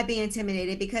people might be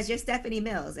intimidated, because you're Stephanie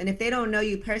Mills. And if they don't know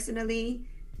you personally.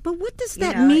 But what does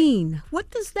that mean?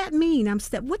 What does that mean?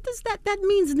 What does that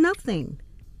means nothing.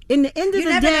 In the end of the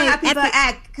day. You never know how people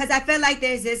act. Because I feel like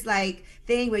there's this like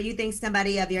thing where you think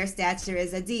somebody of your stature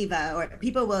is a diva, or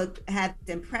people will have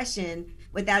this impression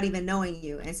without even knowing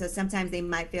you. And so sometimes they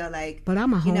might feel like. But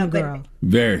I'm a homegirl.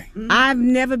 Very. I've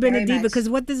never been Very a diva, much. because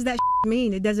what does that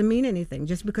mean? It doesn't mean anything.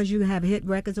 Just because you have hit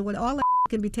records or what, all that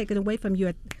can be taken away from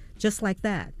you just like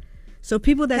that. So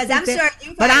people that think that,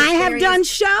 but I have done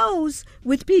shows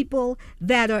with people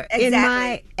that are in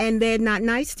my, and they're not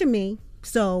nice to me.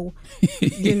 So,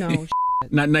 you know.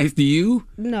 Not nice to you?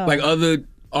 No. Like other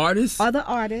artists? Other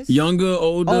artists. Younger,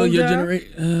 older, your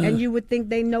generation? And you would think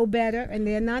they know better, and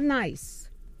they're not nice.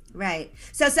 Right.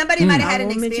 So somebody might have had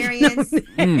an experience,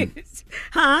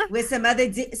 huh? With some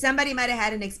other. Somebody might have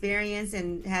had an experience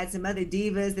and had some other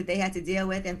divas that they had to deal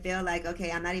with, and feel like,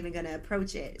 okay, I'm not even going to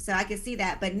approach it. So I can see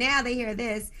that. But now they hear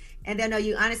this, and they'll know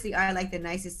you honestly are like the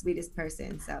nicest, sweetest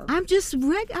person. So I'm just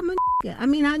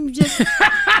I'm just.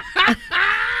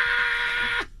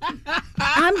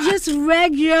 I'm just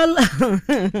regular.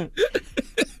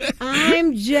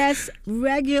 I'm just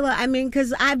regular. I mean,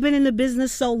 because I've been in the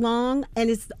business so long, and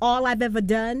it's all I've ever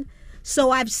done.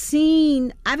 So I've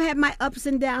had my ups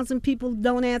and downs, and people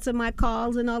don't answer my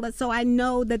calls and all that. So I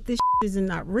know that this is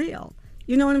not real.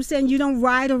 You know what I'm saying? You don't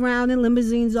ride around in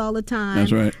limousines all the time.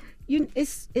 That's right.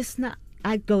 It's not.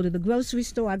 I go to the grocery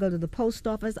store. I go to the post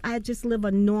office. I just live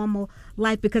a normal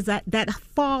life because that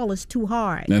fall is too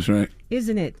hard. That's right.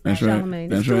 Isn't it, That's right. Charlamagne?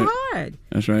 That's it's right. too hard.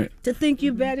 That's right. To think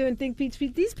you're better and think these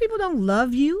people don't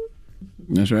love you.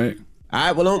 That's right. All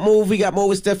right, well, don't move. We got more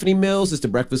with Stephanie Mills. It's the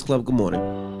Breakfast Club. Good morning.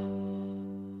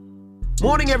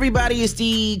 Morning, everybody. It's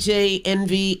DJ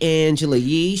Envy, Angela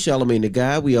Yee, Charlamagne the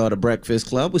Guy. We are the Breakfast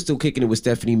Club. We're still kicking it with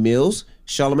Stephanie Mills.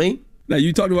 Charlamagne? Now,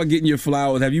 you talked about getting your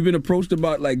flowers. Have you been approached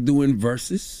about like doing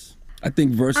verses? I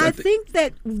think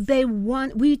that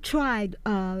we tried.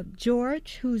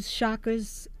 George, who's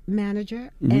Shaka's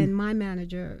manager, and my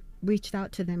manager reached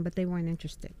out to them, but they weren't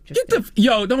interested.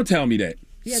 Yo, don't tell me that.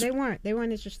 Yeah, they weren't. They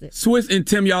weren't interested. Swizz and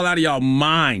Tim, y'all out of y'all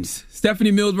minds.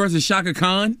 Stephanie Mills versus Shaka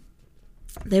Khan?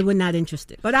 They were not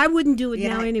interested. But I wouldn't do it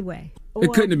now anyway.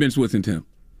 It couldn't have been Swizz and Tim.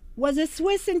 Was it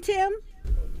Swizz and Tim?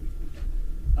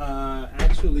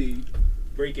 Actually,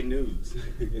 breaking news.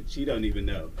 She don't even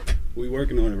know. We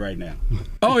working on it right now.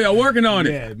 Oh, y'all working on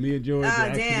it? Yeah, me and George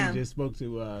just spoke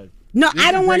to. No,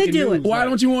 I don't want to do it. Why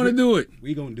don't you want to do it?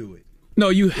 We gonna do it. No,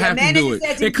 you have to do it.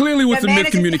 It clearly was some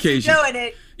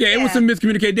miscommunication. Yeah, it was some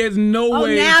miscommunication. There's no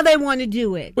way. Oh, now they want to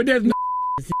do it. But there's no.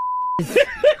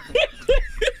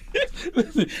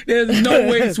 There's no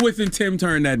way Swizz and Tim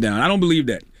turned that down. I don't believe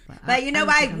that. But you know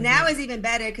why? Now is even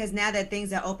better because now that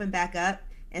things are open back up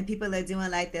and people are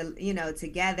doing like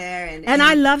together and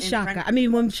I love Shaka. I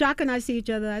mean, when Shaka and I see each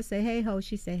other, I say, "Hey ho,"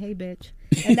 she say, "Hey bitch,"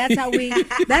 and that's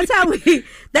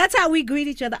how we greet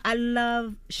each other. I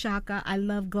love Shaka. I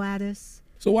love Gladys.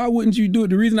 So why wouldn't you do it?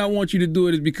 The reason I want you to do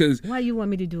it is because... Why you want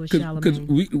me to do it, Charlamagne?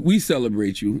 Because we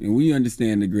celebrate you, and we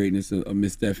understand the greatness of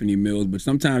Miss Stephanie Mills, but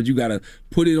sometimes you got to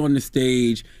put it on the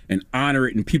stage and honor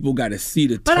it, and people got to see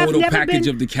the total package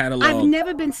of the catalog. I've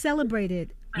never been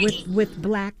celebrated with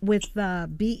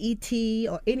BET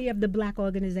or any of the black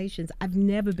organizations. I've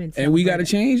never been celebrated. And we got to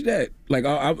change that. Like,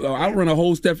 I'll run a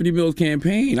whole Stephanie Mills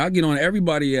campaign. I'll get on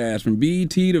everybody's ass, from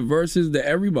BET to Versus to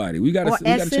everybody. We got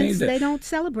to change that. They don't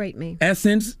celebrate me.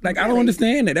 Essence, like, I don't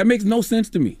understand that. That makes no sense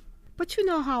to me. But you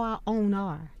know how our own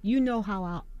are. You know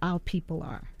how our people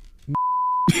are.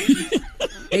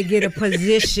 They get a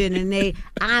position and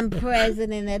I'm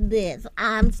president of this.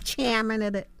 I'm chairman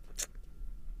of the...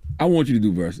 I want you to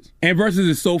do Versus. And Versus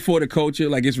is so for the culture.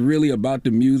 Like, it's really about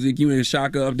the music. You and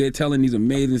Shaka up there telling these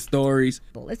amazing stories.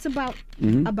 It's about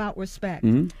respect.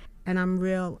 Mm-hmm. And I'm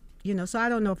real, so I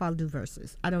don't know if I'll do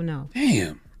Versus. I don't know.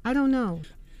 Damn. I don't know.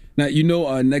 Now,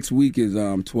 next week is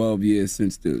 12 years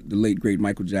since the late, great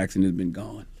Michael Jackson has been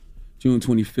gone. June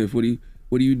 25th.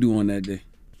 What do you do on that day?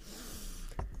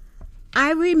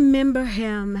 I remember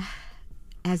him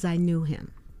as I knew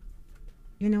him.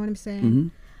 You know what I'm saying? Mm-hmm.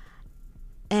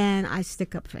 And I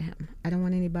stick up for him. I don't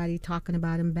want anybody talking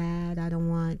about him bad. I don't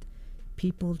want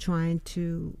people trying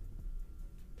to...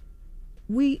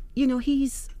 he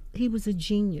was a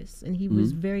genius, and he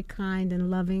was very kind and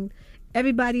loving.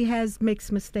 Everybody makes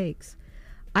mistakes.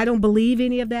 I don't believe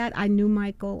any of that. I knew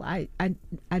Michael. I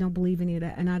don't believe any of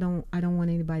that, and I don't want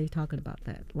anybody talking about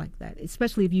that like that,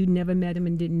 especially if you never met him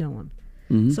and didn't know him.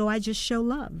 Mm-hmm. So I just show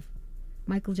love.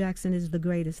 Michael Jackson is the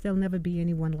greatest. There'll never be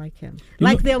anyone like him.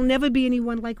 There'll never be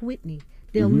anyone like Whitney.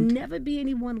 There'll never be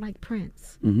anyone like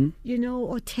Prince. Mm-hmm.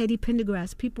 Or Teddy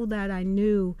Pendergrass, people that I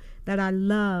knew, that I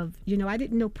loved. I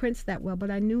didn't know Prince that well,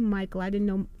 but I knew Michael. I didn't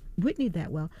know Whitney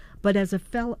that well. But as a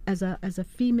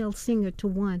female singer to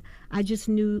one, I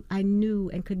knew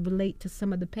and could relate to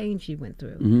some of the pain she went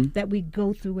through that we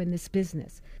go through in this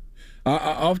business. I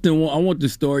often want the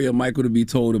story of Michael to be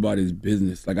told about his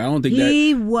business. Like, I don't think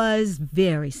he was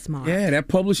very smart. Yeah, that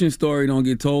publishing story don't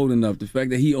get told enough. The fact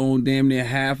that he owned damn near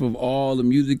half of all the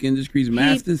music industry's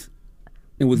masters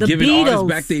and was giving artists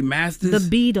back their masters. The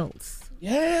Beatles.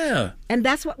 Yeah. And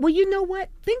that's what. Well, you know what?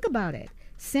 Think about it.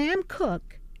 Sam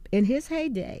Cooke, in his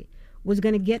heyday, was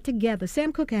going to get together.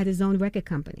 Sam Cooke had his own record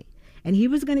company, and he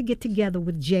was going to get together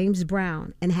with James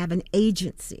Brown and have an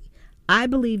agency. I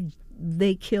believe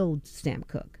they killed Sam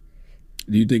Cooke.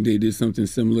 Do you think they did something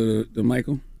similar to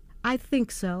Michael? I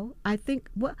think so. I think,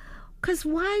 because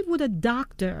why would a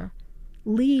doctor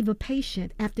leave a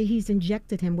patient after he's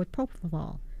injected him with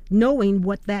propofol, knowing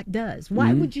what that does?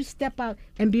 Why would you step out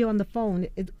and be on the phone?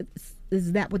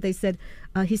 Is that what they said?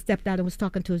 He stepped out and was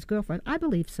talking to his girlfriend. I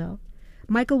believe so.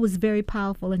 Michael was very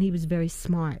powerful and he was very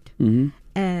smart.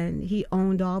 And he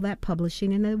owned all that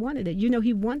publishing and they wanted it. You know,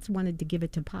 he once wanted to give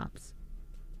it to Pops.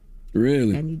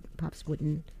 Really? And Pops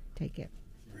wouldn't take it.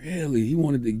 Really? He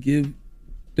wanted to give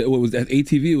that, what was that,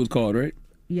 ATV it was called, right?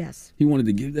 Yes. He wanted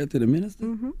to give that to the minister?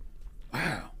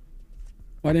 Wow.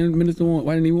 Why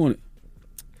didn't he want it?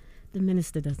 The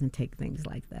minister doesn't take things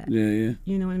like that. Yeah.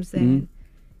 You know what I'm saying?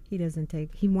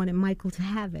 He wanted Michael to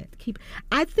have it.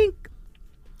 I think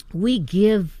we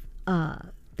give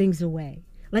things away.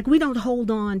 Like we don't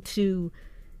hold on to,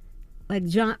 like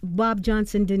Bob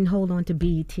Johnson didn't hold on to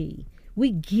BET.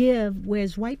 We give,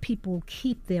 whereas white people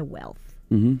keep their wealth.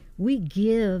 We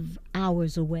give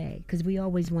ours away because we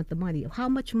always want the money. How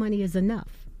much money is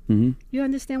enough? You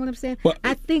understand what I'm saying? Well,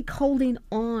 I think holding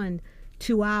on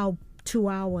to our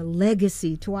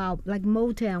legacy, to our, like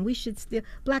Motown,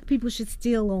 black people should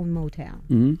still own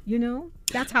Motown. You know,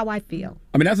 that's how I feel.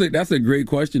 I mean, that's a great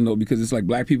question though, because it's like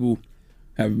black people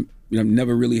have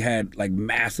never really had like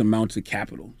mass amounts of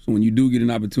capital. So when you do get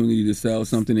an opportunity to sell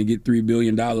something and get $3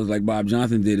 billion like Bob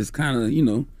Johnson did, it's kind of,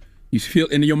 you feel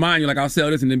in your mind, you're like, I'll sell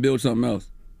this and then build something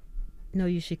else. No,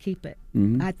 you should keep it.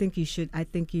 I think you should.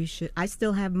 I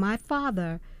still have, my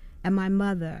father and my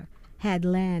mother had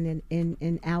land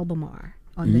in Albemarle,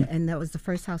 and that was the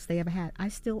first house they ever had. I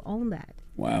still own that.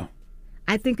 Wow.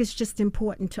 I think it's just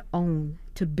important to own,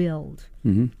 to build.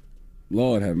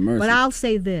 Lord have mercy. But I'll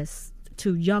say this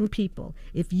to young people.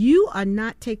 If you are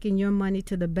not taking your money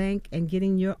to the bank and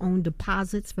getting your own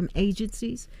deposits from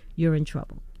agencies, you're in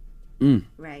trouble.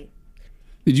 Right.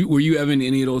 Were you ever in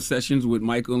any of those sessions with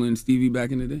Michael and Stevie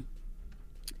back in the day?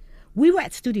 We were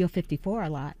at Studio 54 a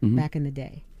lot back in the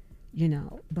day,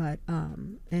 but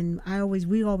and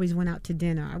we always went out to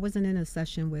dinner. I wasn't in a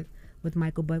session with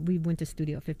Michael, but we went to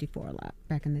Studio 54 a lot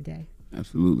back in the day.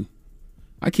 Absolutely.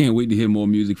 I can't wait to hear more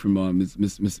music from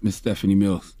Miss Stephanie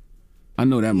Mills. I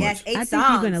know that much. Yes, 8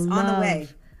 songs on the way.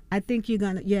 I think you're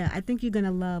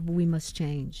gonna love We Must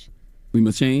Change. We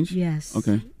Must Change? Yes.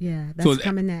 Okay. Yeah, that's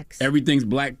coming next. Everything's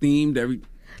black themed?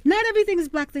 Not everything is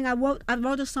black themed. I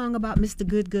wrote a song about Mr.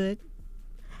 Good.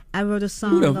 I wrote a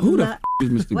song about... Who the is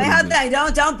Mr. Good? Wait, hold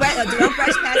on. Don't brush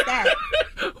past that.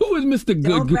 Who is Mr. Good?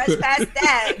 Don't brush past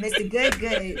that, Mr. Good.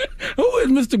 Who is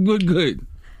Mr. Good?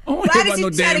 Why did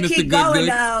you try to keep going,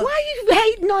 though? Why are you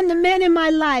hating on the men in my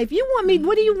life? You want me,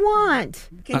 what do you want?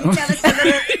 Can you tell us the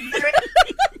lyrics?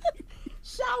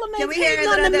 Charlamagne's hating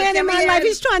on the man in my life.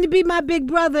 He's trying to be my big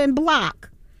brother and block.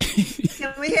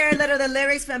 Can we hear a little of the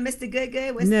lyrics from Mr. Good?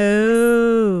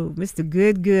 No, Mr.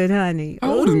 Good, honey.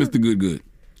 How old is Mr. Good?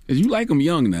 Because you like him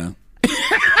young now.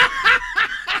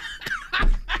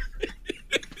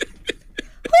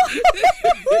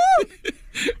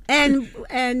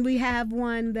 And we have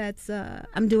one that's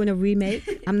I'm doing a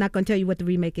remake. I'm not going to tell you what the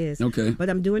remake is. Okay. But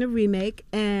I'm doing a remake,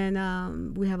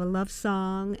 and we have a love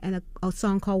song and a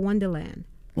song called Wonderland.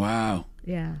 Wow.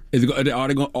 Yeah. Are they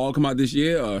going to all come out this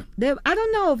year? Or? I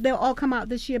don't know if they'll all come out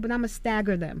this year, but I'm going to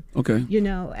stagger them. Okay.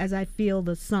 As I feel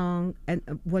the song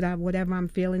and whatever I'm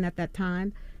feeling at that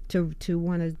time to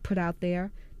want to put out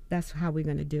there, that's how we're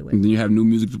going to do it. And then you have new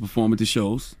music to perform at the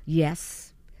shows? Yes.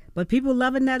 But people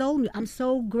loving that old music. I'm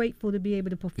so grateful to be able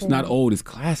to perform. It's not old, it's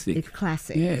classic. It's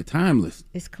classic. Yeah, timeless.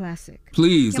 It's classic.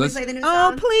 Please, Can we play the new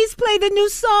song? Oh, please play the new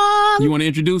song. You want to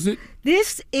introduce it?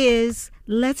 This is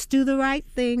Let's Do the Right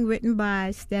Thing, written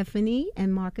by Stephanie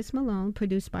and Marcus Malone,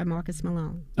 produced by Marcus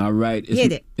Malone. All right.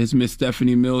 Hit it. It's Miss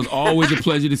Stephanie Mills. Always a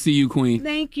pleasure to see you, Queen.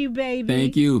 Thank you, baby.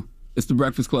 Thank you. It's The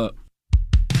Breakfast Club.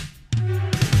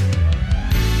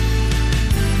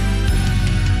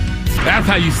 That's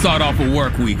how you start off a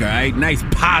work week, all right? Nice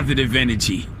positive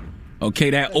energy.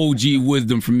 Okay, that OG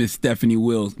wisdom from Miss Stephanie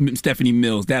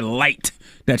Mills. That light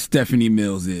that Stephanie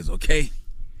Mills is, okay?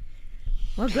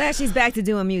 Well, glad she's back to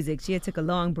doing music. She had took a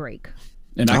long break.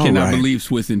 And I cannot believe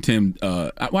Swiss and Tim,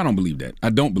 I don't believe that. I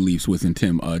don't believe Swiss and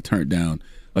Tim turned down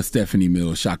a Stephanie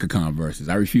Mills Shaka Khan versus.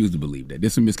 I refuse to believe that.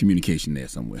 There's some miscommunication there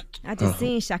somewhere. I just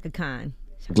seen Shaka Khan.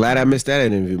 Glad I missed that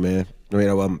interview, man. I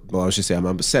mean, I should say I'm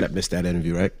upset I missed that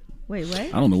interview, right? Wait, what?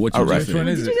 I don't know what you just said.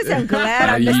 Did you just say, I'm glad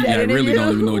I missed that interview? I really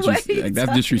don't even know what you said. Like,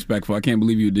 that's disrespectful. I can't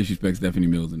believe you disrespect Stephanie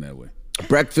Mills in that way.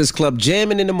 Breakfast Club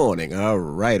jamming in the morning. All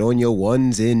right, on your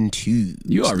ones and twos.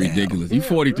 You are ridiculous. You're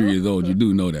 43 years old. You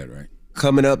do know that, right?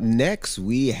 Coming up next,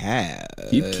 we have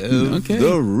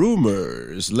the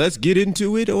rumors. Let's get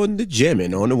into it on the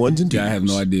jamming on the ones and twos. Yeah, I have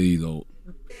no idea he's old.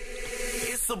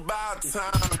 It's about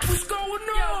time. What's going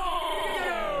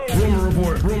on? Rumor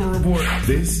Report, Rumor Report.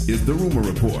 This is the Rumor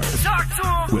Report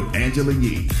with Angela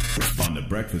Yee on The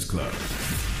Breakfast Club.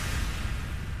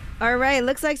 All right,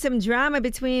 looks like some drama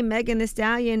between Megan Thee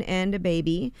Stallion and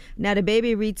DaBaby. Now,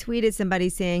 DaBaby retweeted somebody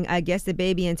saying, I guess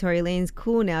DaBaby and Tory Lanez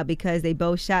cool now because they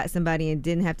both shot somebody and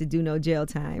didn't have to do no jail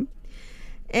time.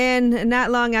 And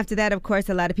not long after that, of course,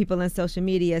 a lot of people on social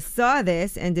media saw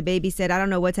this, and DaBaby said, I don't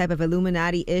know what type of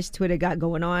Illuminati-ish Twitter got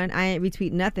going on. I ain't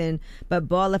retweet nothing but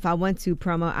ball if I want to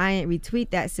promo. I ain't retweet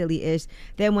that silly-ish.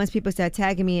 Then once people start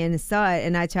tagging me and saw it,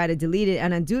 and I try to delete it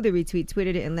and undo the retweet,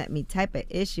 tweeted it and let me type a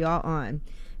ish y'all on.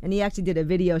 And he actually did a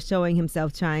video showing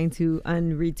himself trying to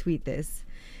unretweet this.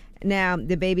 Now,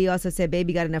 DaBaby also said,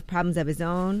 baby got enough problems of his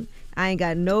own. I ain't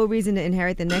got no reason to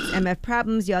inherit the next MF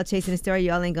problems. Y'all chasing a story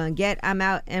y'all ain't gonna get. I'm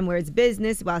out N-words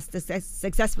business while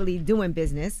successfully doing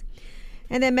business.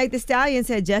 And then Meg Thee Stallion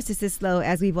said, justice is slow,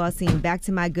 as we've all seen. Back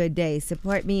to my good days.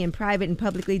 Support me in private and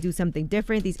publicly. Do something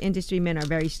different. These industry men are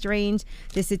very strange.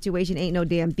 This situation ain't no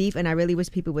damn beef, and I really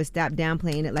wish people would stop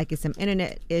downplaying it like it's some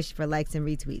internet-ish for likes and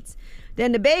retweets.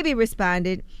 Then DaBaby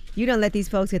responded, you don't let these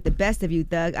folks get the best of you,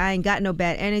 thug. I ain't got no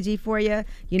bad energy for you.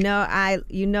 I know I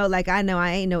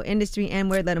ain't no industry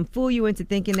N-word. Let them fool you into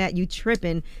thinking that you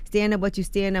tripping. Stand on what you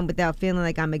stand on without feeling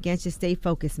like I'm against you. Stay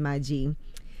focused, my G.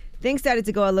 Things started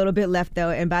to go a little bit left,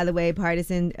 though. And by the way,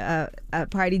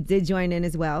 Party did join in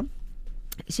as well.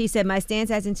 She said, my stance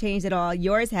hasn't changed at all.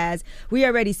 Yours has. We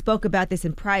already spoke about this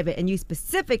in private, and you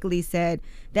specifically said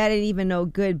that ain't even no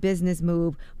good business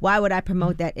move. Why would I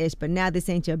promote that ish? But now this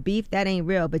ain't your beef. That ain't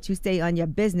real, but you stay on your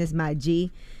business, my G.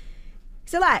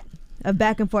 It's a lot of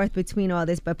back and forth between all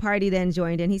this, but Party then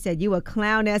joined in. He said, you a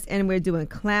clown ass, and we're doing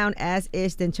clown ass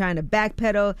ish, then trying to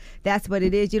backpedal. That's what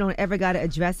it is. You don't ever got to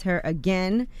address her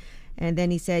again. And then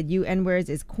he said, you N-words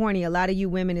is corny. A lot of you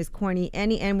women is corny.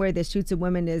 Any N-word that shoots a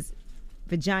woman is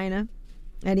vagina.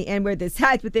 Any N-word that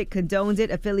sides with it, condones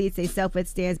it, affiliates itself with,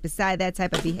 stands beside that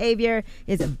type of behavior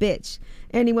is a bitch.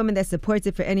 Any woman that supports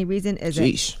it for any reason is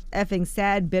effing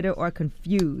sad, bitter, or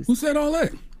confused. Who said all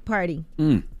that? Party.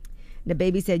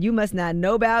 DaBaby said, you must not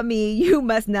know about me. You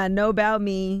must not know about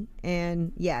me.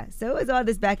 And yeah, so it was all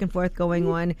this back and forth going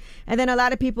on. And then a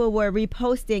lot of people were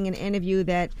reposting an interview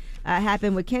that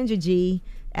happened with Kendra G,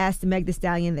 asked Meg Thee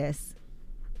Stallion this.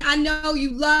 I know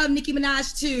you love Nicki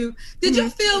Minaj too. Did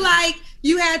you feel like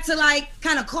you had to like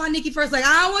kind of call Nicki first? Like,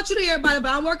 I don't want you to hear about it, but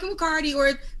I'm working with Cardi,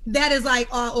 or that is like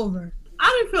all over?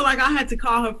 I didn't feel like I had to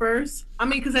call her first. I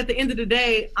mean, because at the end of the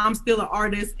day, I'm still an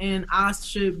artist and I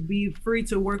should be free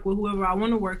to work with whoever I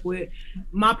want to work with.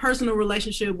 My personal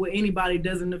relationship with anybody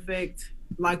doesn't affect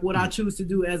like what I choose to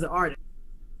do as an artist.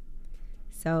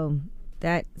 So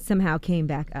that somehow came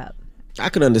back up. I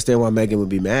could understand why Megan would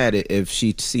be mad if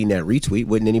she'd seen that retweet.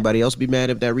 Wouldn't anybody else be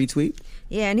mad if that retweet?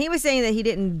 Yeah, and he was saying that he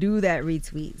didn't do that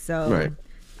retweet. So right.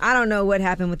 I don't know what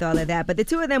happened with all of that, but the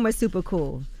two of them were super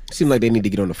cool. Seemed like they need to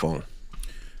get on the phone.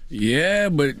 Yeah,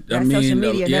 but that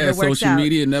social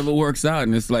media never works out.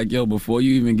 And it's like, yo, before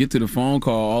you even get to the phone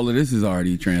call, all of this is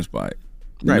already transpired.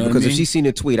 You right, because if she's seen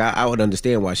a tweet, I would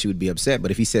understand why she would be upset. But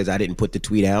if he says, I didn't put the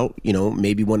tweet out,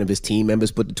 maybe one of his team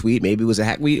members put the tweet, maybe it was a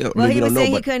hack. Well, he was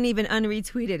saying he couldn't even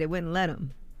unretweet it. It wouldn't let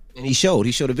him. And he showed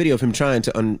a video of him trying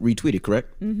to retweet it,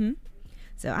 correct? Mm-hmm.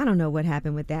 So I don't know what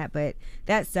happened with that, but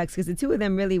that sucks because the two of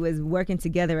them really was working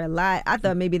together a lot. I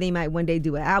thought maybe they might one day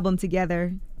do an album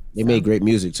together. They made great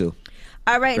music, too.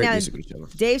 All right, now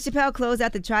Dave Chappelle closed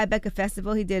out the Tribeca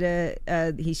Festival. He did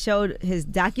he showed his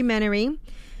documentary,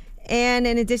 and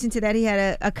in addition to that, he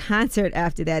had a concert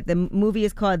after that. The movie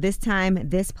is called This Time,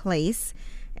 This Place,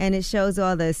 and it shows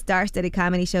all the star-studded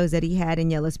comedy shows that he had in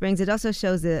Yellow Springs. It also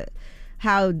shows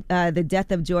how the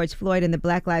death of George Floyd and the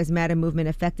Black Lives Matter movement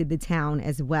affected the town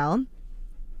as well.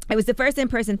 It was the first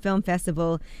in-person film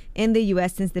festival in the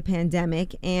U.S. since the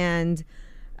pandemic, and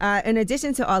in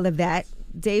addition to all of that,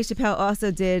 Dave Chappelle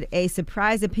also did a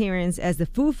surprise appearance as the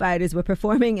Foo Fighters were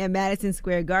performing at Madison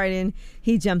Square Garden.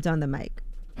 He jumped on the mic.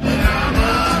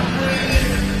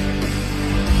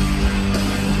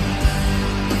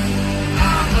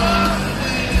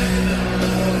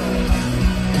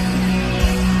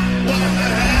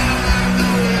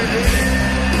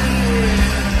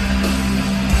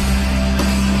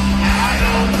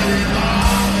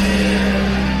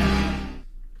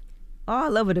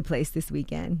 All over the place this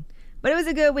weekend. But it was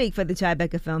a good week for the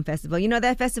Tribeca Film Festival. You know,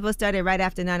 that festival started right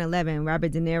after 9/11.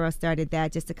 Robert De Niro started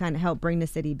that just to kind of help bring the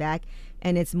city back.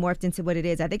 And it's morphed into what it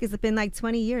is. I think it's been like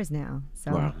 20 years now.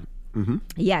 So, wow. Mm-hmm.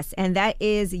 Yes, and that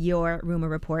is your Rumor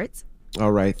Report.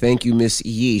 All right. Thank you, Miss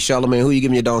Yee. Charlamagne, who you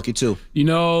giving your donkey to? You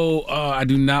know, I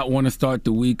do not want to start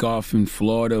the week off in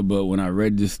Florida, but when I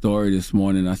read this story this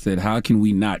morning, I said, how can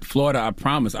we not? Florida, I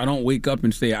promise, I don't wake up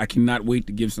and say, I cannot wait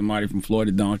to give somebody from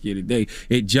Florida donkey of the day.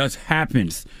 It just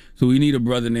happens. So we need a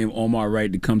brother named Omar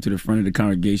Wright to come to the front of the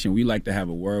congregation. We like to have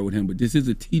a word with him, but this is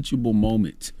a teachable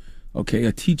moment, okay?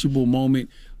 A teachable moment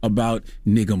about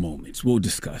nigga moments. We'll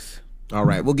discuss. All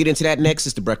right. We'll get into that next.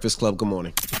 It's The Breakfast Club. Good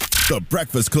morning. The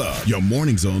Breakfast Club. Your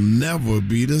mornings will never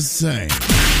be the same.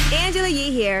 Angela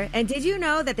Yee here, and did you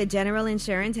know that the General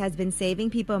Insurance has been saving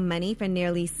people money for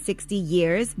nearly 60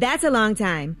 years? That's a long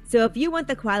time. So if you want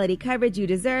the quality coverage you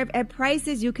deserve at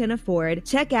prices you can afford,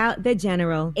 check out The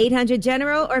General.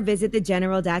 800-GENERAL or visit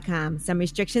thegeneral.com. Some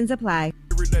restrictions apply.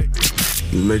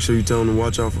 Just make sure you tell them to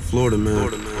watch out for Florida,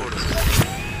 man.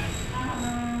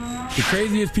 The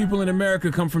craziest people in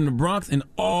America come from the Bronx and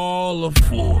all of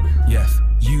Florida. Yes,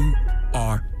 you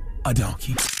are a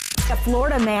donkey. A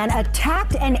Florida man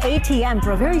attacked an ATM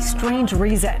for a very strange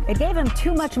reason. It gave him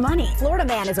too much money. Florida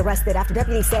man is arrested after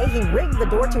deputies say he rigged the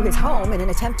door to his home in an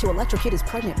attempt to electrocute his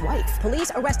pregnant wife.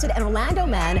 Police arrested an Orlando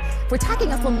man for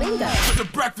attacking a flamingo. The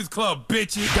Breakfast Club,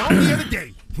 bitches. Donkey of the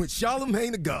day with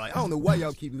Charlamagne the God. I don't know why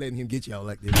y'all keep letting him get y'all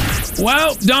like this.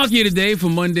 Well, donkey of the day for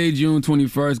Monday, June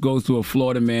 21st goes to a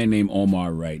Florida man named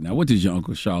Omar Wright. Now, what does your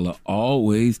Uncle Charla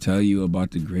always tell you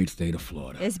about the great state of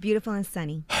Florida? It's beautiful and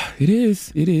sunny. It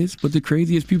is. But the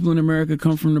craziest people in America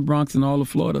come from the Bronx and all of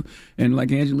Florida. And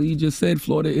like Angela Yee just said,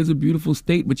 Florida is a beautiful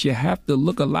state, but you have to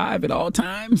look alive at all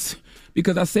times.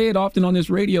 Because I say it often on this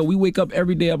radio, we wake up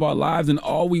every day of our lives and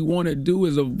all we want to do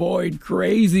is avoid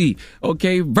crazy.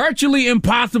 Okay? Virtually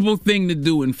impossible thing to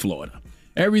do in Florida.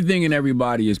 Everything and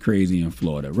everybody is crazy in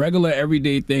Florida. Regular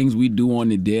everyday things we do on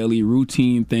the daily,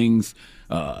 routine things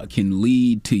can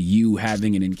lead to you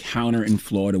having an encounter in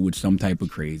Florida with some type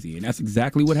of crazy. And that's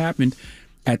exactly what happened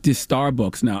at this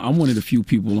Starbucks. Now, I'm one of the few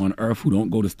people on earth who don't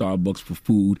go to Starbucks for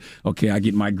food. Okay, I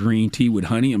get my green tea with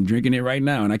honey. I'm drinking it right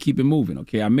now, and I keep it moving.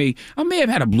 Okay, I may have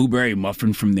had a blueberry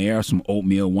muffin from there or some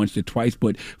oatmeal once or twice,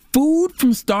 but food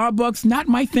from Starbucks, not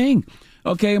my thing.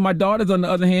 Okay, my daughters, on the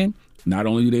other hand, not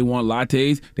only do they want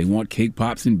lattes, they want cake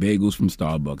pops and bagels from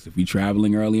Starbucks. If we're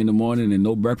traveling early in the morning and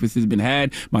no breakfast has been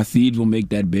had, my seeds will make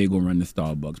that bagel run to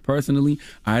Starbucks. Personally,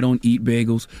 I don't eat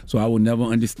bagels, so I will never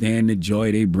understand the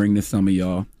joy they bring to some of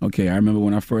y'all. Okay, I remember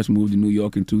when I first moved to New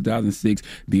York in 2006,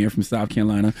 being from South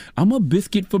Carolina, I'm a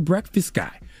biscuit for breakfast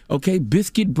guy. Okay,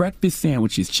 biscuit breakfast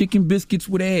sandwiches, chicken biscuits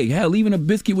with egg. Hell, even a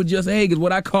biscuit with just egg is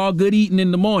what I call good eating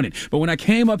in the morning. But when I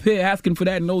came up here asking for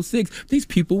that in 06, these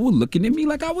people were looking at me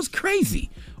like I was crazy,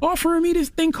 offering me this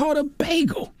thing called a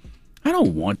bagel. I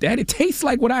don't want that. It tastes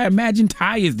like what I imagine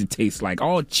tires to taste like,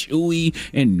 all chewy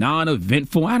and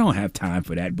non-eventful. I don't have time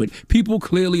for that, but people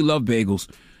clearly love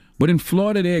bagels. But in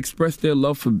Florida, they express their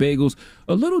love for bagels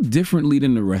a little differently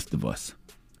than the rest of us.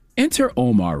 Enter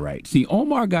Omar Wright. See,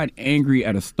 Omar got angry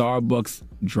at a Starbucks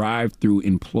drive-thru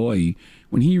employee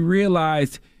when he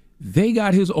realized they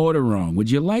got his order wrong. Would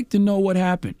you like to know what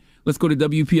happened? Let's go to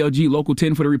WPLG Local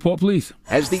 10 for the report, please.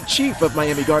 As the chief of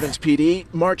Miami Gardens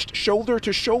PD marched shoulder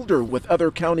to shoulder with other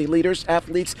county leaders,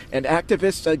 athletes, and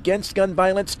activists against gun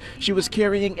violence, she was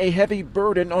carrying a heavy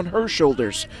burden on her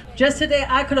shoulders. Just today,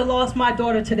 I could have lost my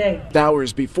daughter today.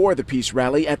 Hours before the peace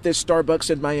rally at this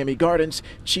Starbucks in Miami Gardens,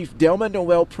 Chief Delma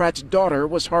Noel Pratt's daughter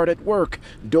was hard at work,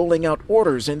 doling out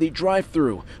orders in the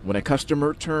drive-thru when a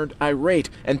customer turned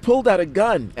irate and pulled out a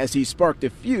gun as he sparked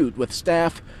a feud with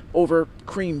staff over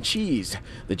cream cheese.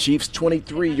 The chief's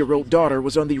 23-year-old daughter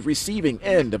was on the receiving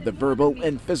end of the verbal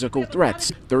and physical threats.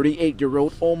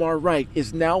 38-year-old Omar Wright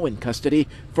is now in custody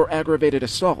for aggravated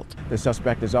assault. The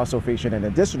suspect is also facing an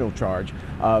additional charge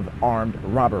of armed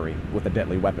robbery with a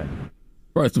deadly weapon.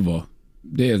 First of all,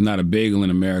 there is not a bagel in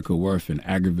America worth an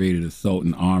aggravated assault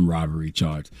and armed robbery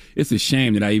charge. It's a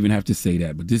shame that I even have to say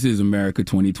that, but this is America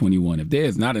 2021. If there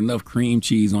is not enough cream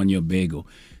cheese on your bagel,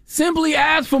 simply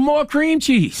ask for more cream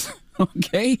cheese.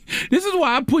 Okay? This is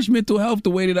why I push mental health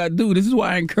the way that I do. This is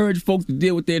why I encourage folks to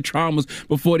deal with their traumas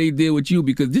before they deal with you,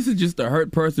 because this is just a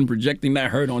hurt person projecting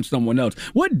that hurt on someone else.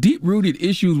 What deep-rooted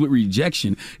issues with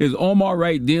rejection is Omar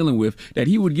Wright dealing with that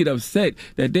he would get upset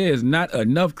that there is not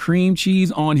enough cream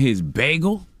cheese on his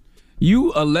bagel?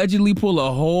 You allegedly pull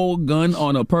a whole gun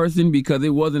on a person because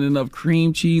it wasn't enough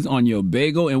cream cheese on your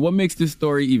bagel. And what makes this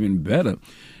story even better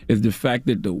is the fact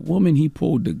that the woman he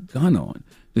pulled the gun on,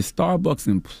 the Starbucks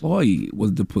employee,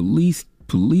 was the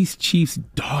police chief's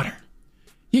daughter.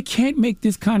 You can't make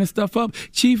this kind of stuff up.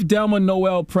 Chief Delma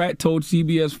Noel Pratt told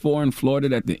CBS 4 in Florida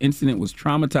that the incident was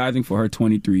traumatizing for her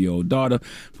 23-year-old daughter.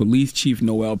 Police Chief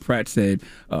Noel Pratt said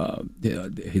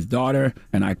his daughter,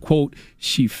 and I quote,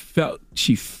 she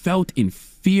felt in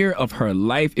fear of her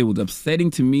life. It was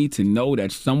upsetting to me to know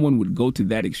that someone would go to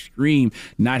that extreme,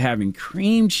 not having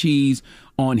cream cheese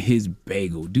on his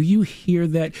bagel. Do you hear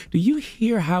that? Do you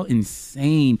hear how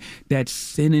insane that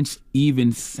sentence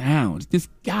even sounds? This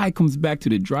guy comes back to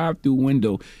the drive-thru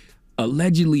window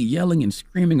allegedly yelling and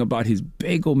screaming about his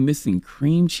bagel missing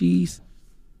cream cheese.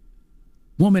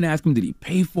 Woman asked him, did he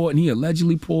pay for it? And he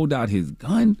allegedly pulled out his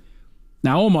gun.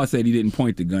 Now, Omar said he didn't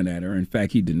point the gun at her. In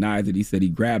fact, he denies it. He said he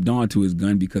grabbed onto his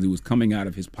gun because it was coming out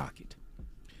of his pocket.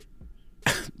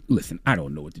 Listen, I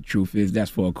don't know what the truth is.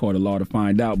 That's for a court of law to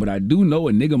find out. But I do know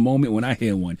a nigga moment when I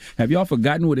hear one. Have y'all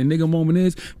forgotten what a nigga moment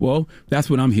is? Well, that's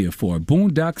what I'm here for.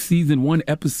 Boondock Season 1,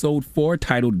 Episode 4,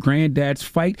 titled Granddad's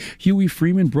Fight. Huey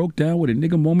Freeman broke down what a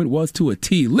nigga moment was to a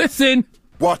T. Listen!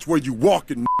 Watch where you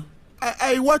walking,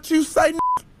 Hey, what you say,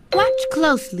 Watch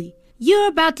closely. You're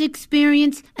about to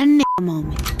experience a nigga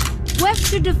moment.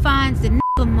 Webster defines the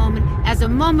nigga moment as a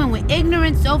moment when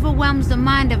ignorance overwhelms the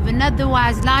mind of an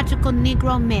otherwise logical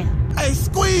Negro male. Hey,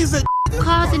 squeeze it!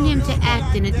 Causing him to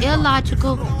act in an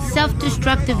illogical,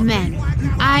 self-destructive manner,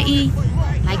 i.e.,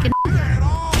 like a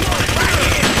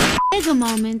nigga. Nigga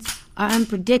moments are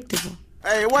unpredictable.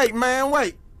 Hey, wait, man,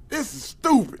 wait. This is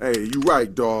stupid. Hey, you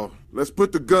right, dawg. Let's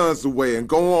put the guns away and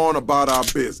go on about our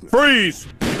business. Freeze!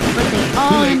 But they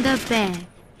all end up bad.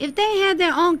 If they had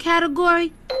their own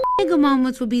category, nigga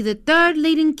moments would be the third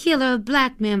leading killer of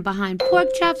black men behind pork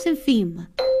chops and FEMA.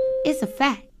 It's a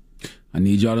fact. I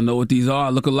need y'all to know what these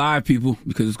are. Look alive, people,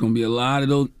 because it's going to be a lot of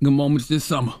those nigga moments this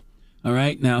summer. All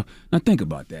right? Now think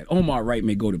about that. Omar Wright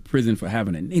may go to prison for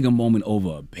having a nigga moment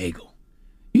over a bagel.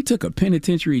 You took a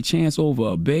penitentiary chance over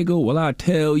a bagel? Well, I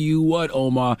tell you what,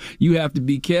 Omar, you have to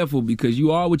be careful because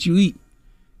you are what you eat.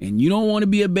 And you don't want to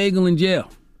be a bagel in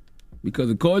jail.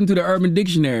 Because according to the Urban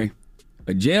Dictionary,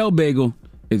 a jail bagel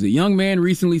is a young man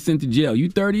recently sent to jail. You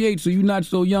 38, so you're not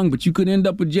so young, but you could end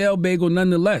up a jail bagel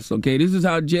nonetheless, okay? This is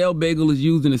how jail bagel is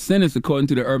used in a sentence according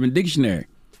to the Urban Dictionary.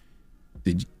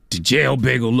 The jail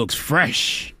bagel looks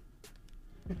fresh.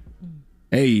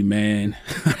 Hey, man,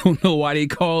 I don't know why they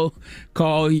call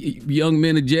young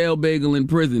men a jail bagel in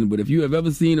prison, but if you have ever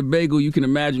seen a bagel, you can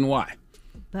imagine why.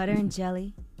 Butter and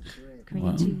jelly,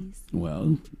 cream cheese.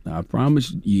 Well, I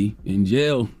promise ye, in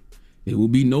jail, there will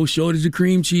be no shortage of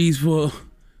cream cheese for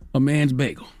a man's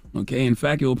bagel, okay? In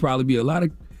fact, it will probably be a lot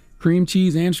of cream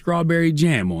cheese and strawberry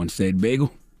jam on said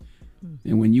bagel.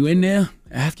 And when you in there,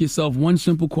 ask yourself one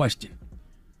simple question.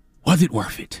 Was it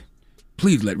worth it?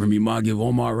 Please let Remy Ma give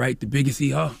Omar Wright the biggest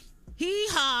hee-haw.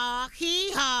 Hee-haw,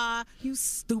 hee-haw. You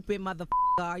stupid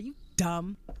motherfucker. Are you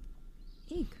dumb?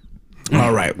 Eek.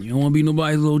 All right. You don't want to be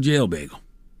nobody's little jail bagel.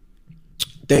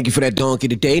 Thank you for that donkey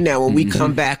today. Now, when we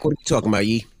come back, what are we talking about,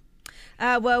 Yee?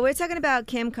 Well, we're talking about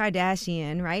Kim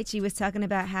Kardashian, right? She was talking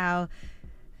about how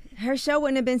her show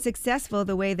wouldn't have been successful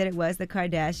the way that it was, The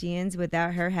Kardashians,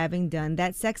 without her having done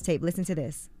that sex tape. Listen to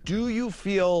this. Do you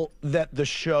feel that the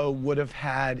show would have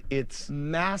had its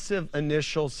massive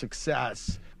initial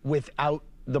success without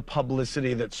the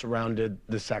publicity that surrounded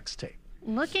the sex tape?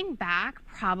 Looking back,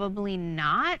 probably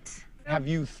not. Have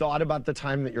you thought about the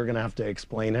time that you're going to have to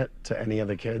explain it to any of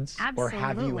the kids? Absolutely. Or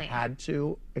have you had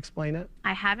to explain it?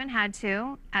 I haven't had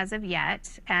to as of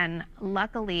yet. And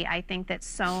luckily, I think that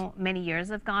so many years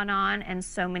have gone on and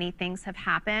so many things have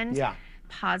happened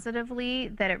positively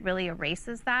that it really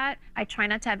erases that. I try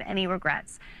not to have any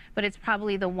regrets, but it's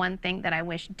probably the one thing that I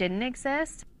wish didn't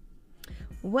exist.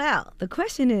 Well, the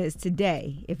question is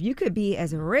today, if you could be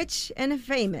as rich and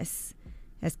famous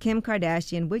as Kim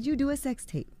Kardashian, would you do a sex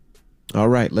tape? All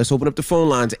right, let's open up the phone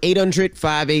lines.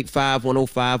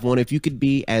 800-585-1051. If you could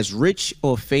be as rich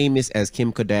or famous as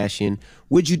Kim Kardashian,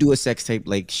 would you do a sex tape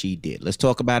like she did? Let's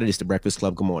talk about it. It's The Breakfast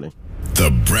Club. Good morning.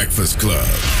 The Breakfast Club.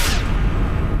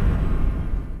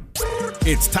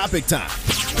 It's topic time.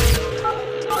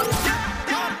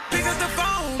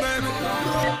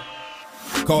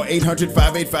 Call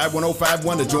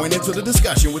 800-585-1051 to join into the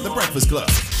discussion with The Breakfast Club.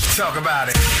 Talk about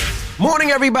it.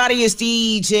 Morning, everybody. It's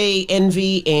DJ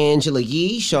Envy, Angela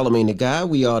Yee, Charlamagne the Guy.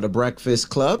 We are The Breakfast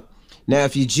Club. Now,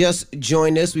 if you just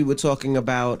joined us, we were talking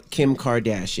about Kim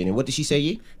Kardashian. And what did she say,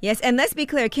 Yee? Yes, and let's be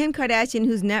clear, Kim Kardashian,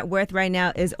 whose net worth right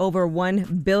now is over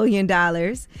 $1 billion.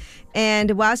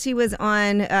 And while she was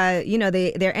on,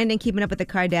 they're ending Keeping Up with the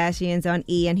Kardashians on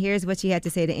E! And here's what she had to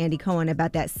say to Andy Cohen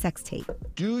about that sex tape.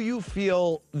 Do you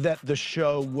feel that the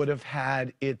show would have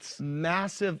had its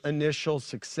massive initial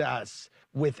success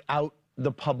without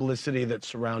the publicity that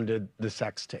surrounded the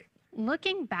sex tape?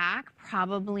 Looking back,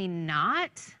 probably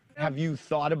not. Have you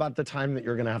thought about the time that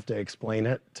you're going to have to explain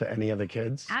it to any of the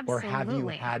kids? Or have you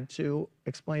Absolutely. had to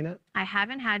explain it? I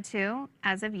haven't had to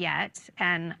as of yet.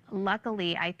 And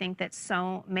luckily, I think that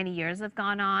so many years have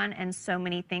gone on and so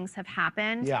many things have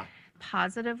happened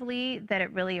positively that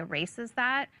it really erases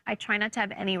that. I try not to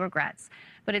have any regrets,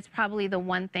 but it's probably the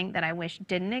one thing that I wish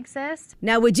didn't exist.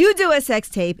 Now, would you do a sex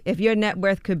tape if your net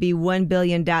worth could be $1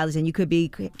 billion and you could be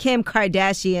Kim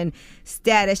Kardashian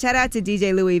status? Shout out to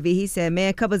DJ Louis V. He said,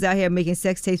 man, couples out here making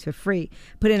sex tapes for free.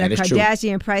 Put in a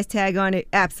Kardashian price tag on it.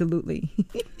 Absolutely.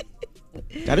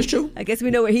 That is true. I guess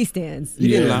we know where he stands. You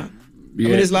didn't lie. I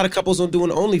mean, there's a lot of couples on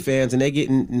doing OnlyFans, and they're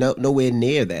getting nowhere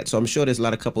near that. So I'm sure there's a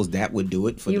lot of couples that would do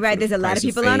it. You're right. There's a lot of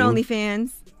people on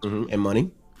OnlyFans. And money.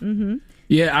 Mm-hmm.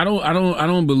 Yeah, I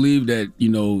don't believe that,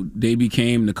 they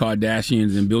became the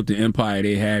Kardashians and built the empire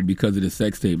they had because of the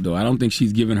sex tape, though. I don't think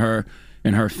she's given her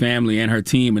and her family and her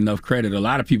team enough credit. A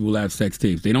lot of people have sex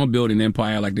tapes. They don't build an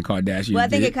empire like the Kardashians Well, I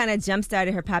think did. it kind of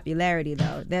jump-started her popularity,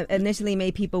 though. That initially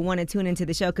made people want to tune into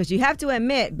the show. Because you have to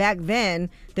admit, back then,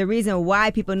 the reason why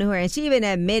people knew her, and she even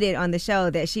admitted on the show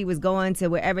that she was going to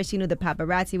wherever she knew the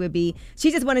paparazzi would be.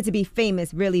 She just wanted to be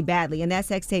famous really badly. And that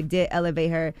sex tape did elevate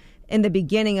her in the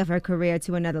beginning of her career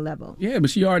to another level. Yeah, but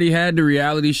she already had the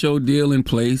reality show deal in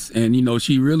place. And,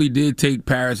 she really did take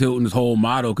Paris Hilton's whole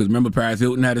motto. Because remember, Paris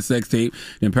Hilton had a sex tape,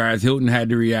 and Paris Hilton had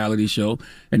the reality show.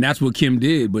 And that's what Kim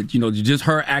did. But, just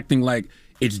her acting like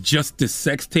it's just the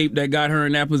sex tape that got her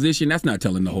in that position, that's not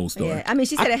telling the whole story. Yeah, I mean,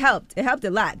 she said it helped. It helped a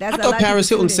lot. That's I thought Paris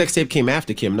Hilton's sex tape came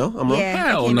after Kim, no? I'm wrong? Yeah,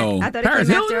 Hell no. I thought Paris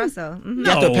it came Hilton? after also. Mhm.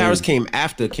 I thought Paris came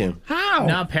after Kim. How?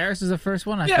 No, Paris was the first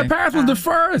one, I Yeah, think. Paris was the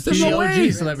first. There's The no OG way.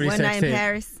 celebrity One sex night in tape.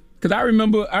 Paris. Because I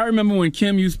remember when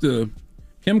Kim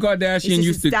Kardashian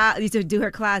used to used to do her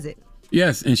closet.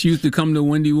 Yes, and she used to come to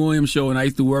Wendy Williams' show, and I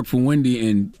used to work for Wendy,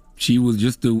 and she was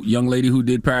just the young lady who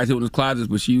did Paris Hilton's closets,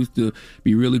 but she used to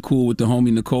be really cool with the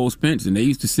homie Nicole Spence, and they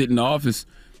used to sit in the office,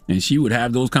 and she would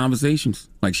have those conversations.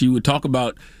 Like, she would talk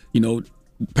about,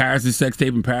 Paris' sex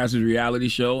tape and Paris' reality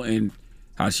show, and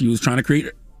how she was trying to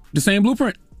create the same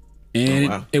blueprint.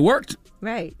 And it worked.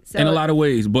 Right. So, in a lot of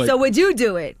ways. But so would you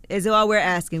do it, is all we're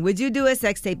asking. Would you do a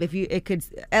sex tape if it could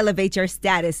elevate your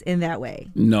status in that way?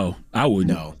 No, I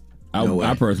wouldn't.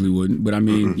 I personally wouldn't. But I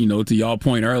mean, to y'all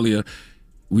point earlier,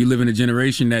 we live in a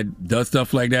generation that does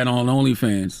stuff like that on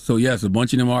OnlyFans. So yes, a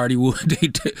bunch of them already would.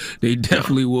 They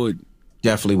definitely would.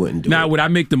 Definitely wouldn't do now, would I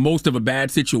make the most of a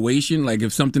bad situation? Like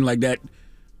if something like that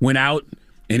went out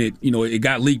and it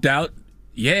got leaked out?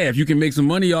 Yeah, if you can make some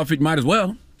money off it, might as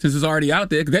well. Since it's already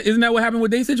out there. Isn't that what happened with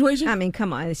their situation? I mean,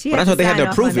 come on. I thought they had to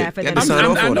approve it.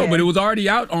 I know, but it was already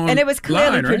out on and it was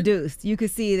clearly line, right? produced. You could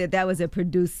see that was a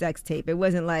produced sex tape. It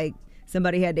wasn't like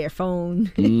somebody had their phone.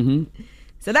 Mm-hmm.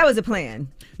 So that was a plan.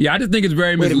 Yeah, I just think it's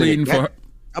very misleading for her.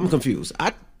 I'm confused.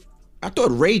 I thought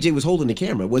Ray J was holding the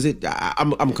camera. Was it?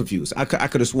 I'm confused. I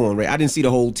could have sworn Ray. I didn't see the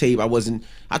whole tape.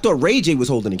 I thought Ray J was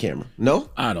holding the camera. No?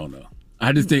 I don't know.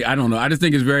 I just think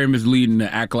it's very misleading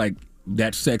to act like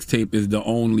that sex tape is the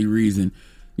only reason,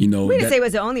 We didn't say it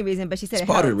was the only reason, but she said it's it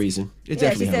part helped. of the reason. It She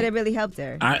definitely said helped. it really helped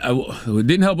her. It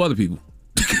didn't help other people.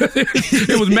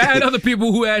 It was mad other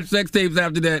people who had sex tapes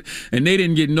after that, and they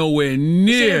didn't get nowhere She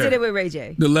near did it with Ray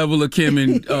J. the level of Kim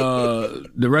and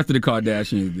the rest of the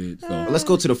Kardashians did. So Let's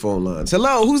go to the phone lines.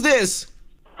 Hello, who's this?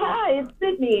 Hi, it's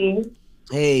Sydney.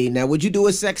 Hey, now would you do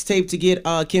a sex tape to get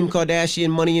Kim Kardashian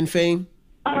money and fame?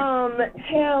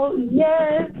 Hell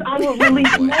yes. I would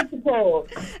release multiple.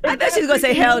 I thought she was gonna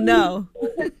say hell no.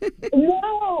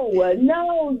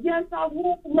 No, yes I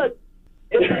would. Look.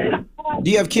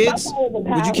 Do you have kids?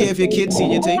 Would you care if your kids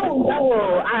see your tape?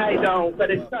 No, I don't,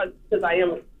 but it sucks because I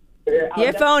am.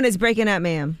 Your phone is breaking up,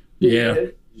 ma'am. yeah,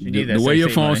 You need that the way sex your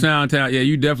tape phone money. sound, yeah,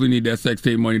 you definitely need that sex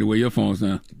tape money. The way your phone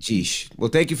sound. Jeesh. Well,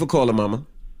 thank you for calling, Mama.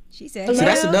 She said. See,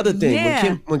 that's another thing.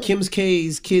 Yeah. When Kim's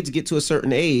kids get to a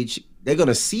certain age, they're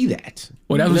gonna see that.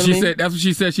 Well, that's You know what she I mean? said. That's what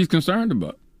she said. She's concerned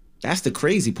about. That's the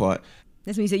crazy part.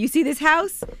 That's when you said, you see this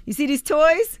house? You see these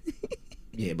toys?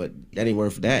 Yeah, but that ain't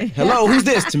worth that. Hello, who's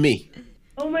this? To me.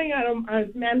 Oh my God,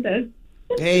 I'm Samantha.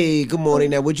 Hey, good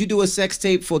morning. Now, would you do a sex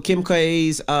tape for Kim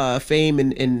K's fame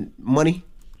and money?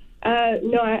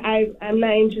 No, I'm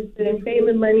not interested in fame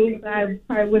and money, so I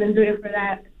probably wouldn't do it for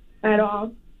that at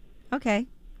all. Okay.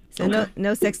 So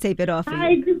no sex tape at all for Hi,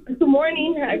 you. good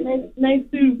morning. Nice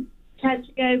to catch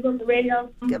you guys on the radio.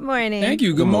 Good morning. Thank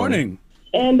you. Good morning.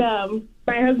 And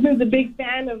my husband's a big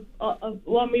fan of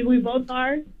well, we both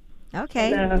are.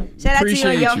 Okay. And, Shout out to you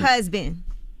Appreciate and your you. husband.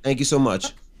 Thank you so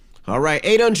much. All right,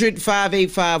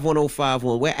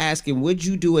 800-585-1051. We're asking, would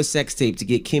you do a sex tape to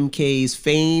get Kim K's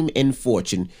fame and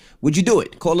fortune? Would you do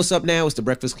it? Call us up now. It's The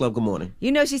Breakfast Club. Good morning.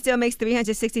 You know she still makes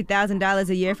 $360,000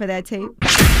 a year for that tape.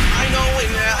 I know it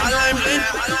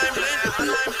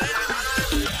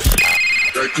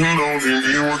That can only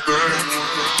mean one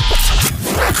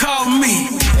thing. Call me.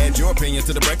 Add your opinion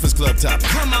to The Breakfast Club topic.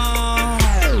 Come on.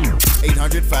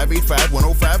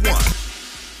 800-585-1051.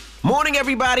 Morning,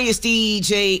 everybody. It's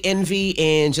DJ Envy,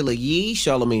 Angela Yee,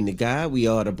 Charlamagne the Guy. We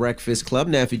are The Breakfast Club.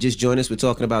 Now, if you just joined us, we're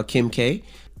talking about Kim K.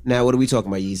 Now, what are we talking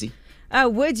about, Yeezy?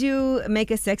 Would you make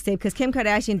a sex tape? Because Kim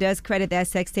Kardashian does credit that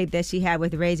sex tape that she had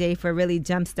with Ray J for really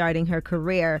jump-starting her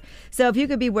career. So if you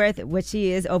could be worth what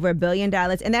she is, over $1 billion,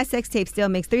 and that sex tape still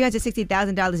makes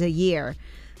 $360,000 a year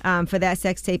for that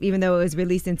sex tape, even though it was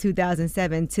released in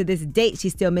 2007. To this date,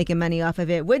 she's still making money off of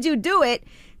it. Would you do it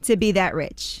to be that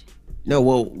rich? No,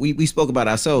 well, we spoke about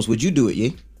ourselves. Would you do it,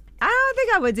 Yee? I don't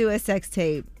think I would do a sex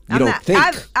tape. Think?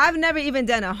 I've never even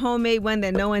done a homemade one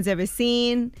that no one's ever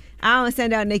seen. I don't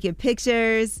send out naked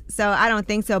pictures, so I don't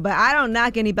think so. But I don't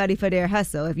knock anybody for their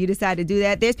hustle. If you decide to do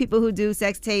that, there's people who do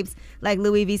sex tapes, like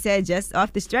Louis V said, just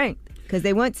off the strength because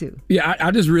they want to. Yeah, I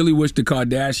just really wish the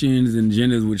Kardashians and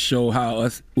Jenners would show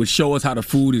us how the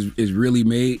food is really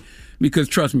made. Because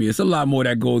trust me, it's a lot more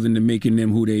that goes into making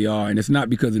them who they are, and it's not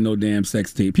because of no damn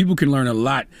sex tape. People can learn a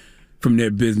lot from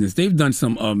their business. They've done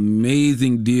some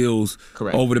amazing deals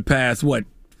over the past,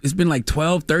 it's been like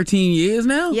 12, 13 years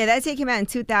now? Yeah, that tape came out in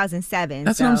 2007.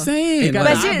 That's what I'm saying. It got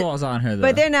eyeballs on her, though.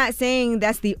 But they're not saying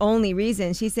that's the only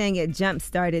reason. She's saying it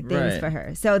jump-started things for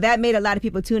her. So that made a lot of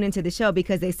people tune into the show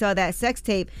because they saw that sex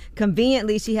tape.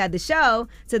 Conveniently, she had the show,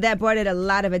 so that brought it a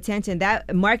lot of attention.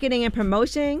 That marketing and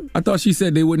promotion. I thought she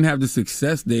said they wouldn't have the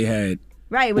success they had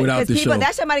without the show.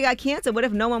 That show might have got canceled. What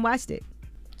if no one watched it?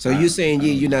 So you're saying,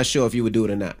 you're not sure if you would do it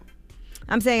or not?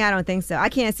 I'm saying I don't think so. I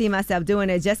can't see myself doing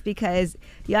it just because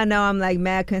y'all know I'm like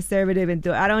mad conservative and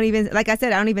I don't even, like I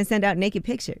said, I don't even send out naked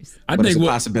pictures. But it's a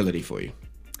possibility for you.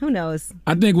 Who knows?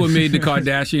 I think what made the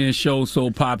Kardashian show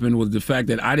so popping was the fact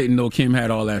that I didn't know Kim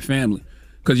had all that family.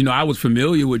 Because, I was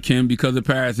familiar with Kim because of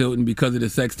Paris Hilton, because of the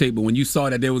sex tape. But when you saw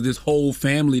that there was this whole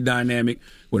family dynamic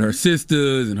with her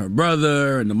sisters and her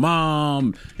brother and the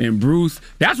mom and Bruce,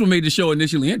 that's what made the show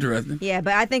initially interesting. Yeah,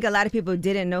 but I think a lot of people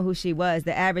didn't know who she was.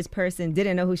 The average person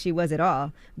didn't know who she was at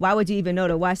all. Why would you even know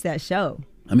to watch that show?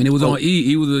 I mean, it was on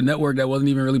E. E was a network that wasn't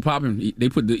even really popping. They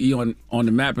put the E on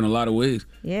the map in a lot of ways.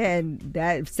 Yeah, and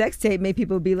that sex tape made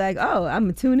people be like, oh, I'm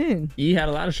going to tune in. E had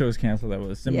a lot of shows canceled that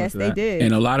was similar to that. Yes, they did.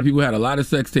 And a lot of people had a lot of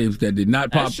sex tapes that did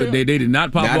not pop. They did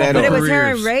not pop off their But it was careers.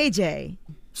 her and Ray J.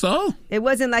 So? It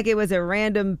wasn't like it was a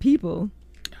random people.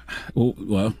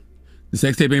 Well, the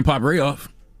sex tape ain't pop Ray off.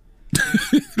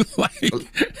 Well,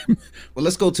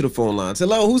 let's go to the phone lines.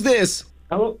 Hello, who's this?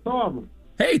 Hello, Tarver.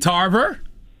 Hey, Tarver.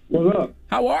 What's up?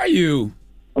 How are you?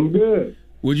 I'm good.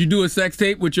 Would you do a sex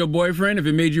tape with your boyfriend if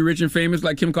it made you rich and famous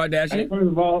like Kim Kardashian? Hey, first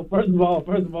of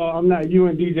all, I'm not you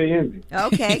and DJ Envy.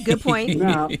 Okay, good point.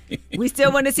 Now, we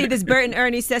still want to see this Bert and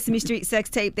Ernie Sesame Street sex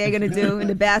tape they're going to do in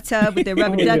the bathtub with their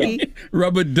rubber ducky.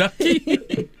 Rubber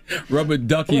ducky? Rubber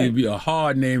ducky would be a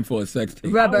hard name for a sex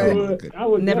tape. Rubber. I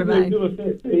would Never definitely mind. do a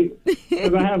sex tape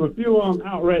because I have a few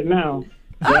out right now.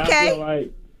 Okay. I feel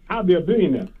like I'll be a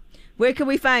billionaire. Where can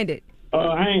we find it?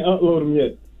 I ain't upload them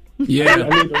yet. Yeah.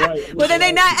 Well, then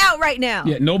they're not out right now.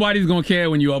 Yeah, nobody's going to care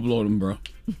when you upload them, bro.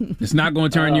 It's not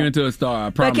going to turn you into a star, I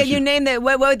promise But can you name that?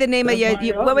 What would the name of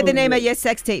your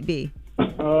sex tape be? Shoot,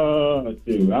 I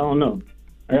don't know.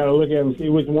 I gotta look at them and see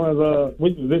which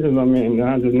positions I'm in, and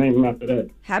I'll just name them after that.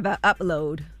 How about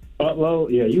upload?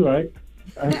 Upload? Yeah, you right.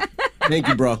 Thank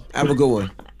you, bro. Have a good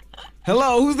one.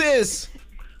 Hello, who's this?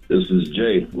 This is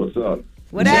Jay. What's up?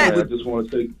 What up? I just want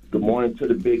to say good morning to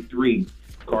the big three.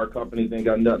 Car companies ain't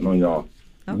got nothing on y'all.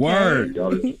 Okay. Word.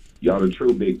 Y'all the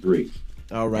true big three.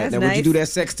 All right. That's now, would you nice. do that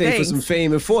sex tape for some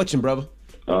fame and fortune, brother?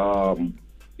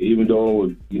 Even though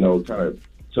it would, kind of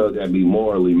tug at me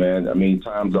morally, man. I mean,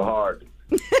 times are hard.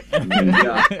 I mean,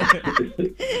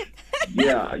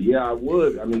 yeah, I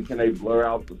would. I mean, can they blur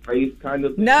out the face kind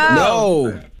of thing?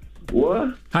 No.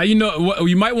 What? How you know?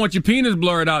 You might want your penis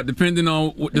blurred out depending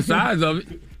on the size of it.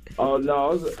 Oh,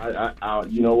 no. I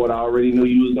you know what? I already knew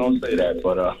you was going to say that,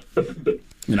 but...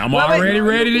 And I'm already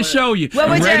ready to show you.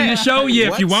 I'm ready to show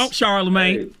you if you want,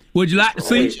 Charlamagne. Would you like to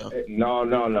see? No.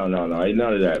 Ain't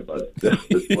none of that, but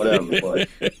whatever. But.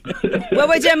 What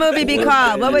would your movie be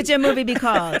called? What would your movie be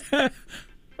called?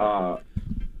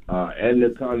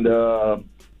 Anaconda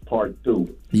Part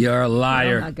 2. You're a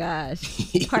liar. Oh, my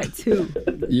gosh. Part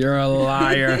 2. You're a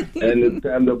liar.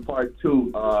 Anaconda Part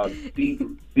 2.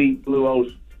 Deep Blue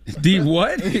Ocean. Deep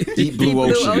what? Deep blue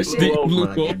ocean. Deep blue Oh,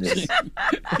 my ocean. goodness.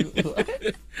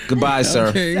 Goodbye, sir.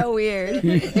 Okay. So weird.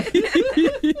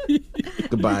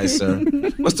 Goodbye, sir.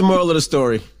 What's the moral of the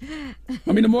story?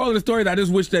 I mean, the moral of the story is I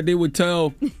just wish that they would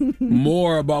tell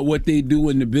more about what they do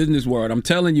in the business world. I'm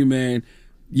telling you, man,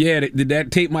 yeah,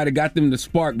 that tape might have got them the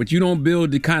spark, but you don't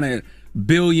build the kind of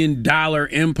billion-dollar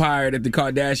empire that the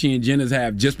Kardashian Jenners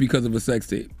have just because of a sex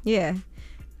tape. Yeah.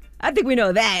 I think we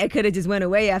know that. It could have just went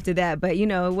away after that, but, you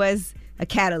know, it was a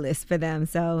catalyst for them.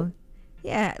 So,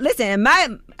 yeah. Listen,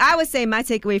 I would say my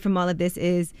takeaway from all of this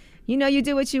is, you know, you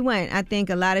do what you want. I think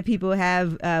a lot of people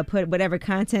have put whatever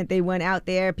content they want out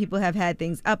there. People have had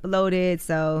things uploaded.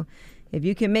 So if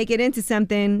you can make it into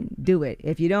something, do it.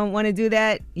 If you don't want to do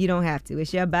that, you don't have to.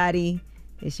 It's your body.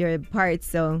 It's your parts.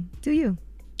 So do you.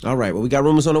 All right. Well, we got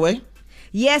rumors on the way.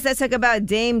 Yes, let's talk about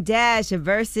Dame Dash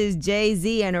versus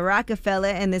Jay-Z and Rockefeller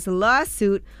and this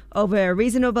lawsuit over a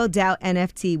Reasonable Doubt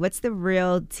NFT. What's the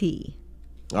real tea?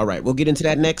 All right. We'll get into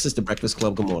that next. It's The Breakfast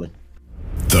Club. Good morning.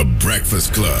 The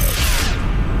Breakfast Club.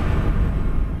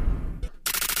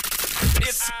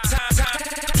 It's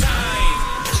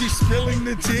time. She's spilling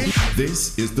the tea.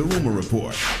 This is The Rumor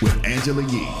Report with Angela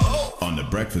Yee on The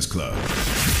Breakfast Club.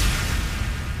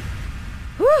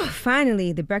 Whew,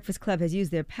 finally, the Breakfast Club has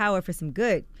used their power for some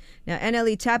good. Now,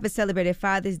 NLE Choppa celebrated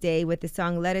Father's Day with the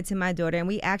song Letter to My Daughter, and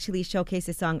we actually showcased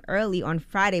the song early on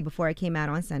Friday before it came out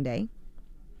on Sunday.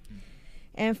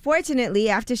 And fortunately,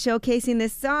 after showcasing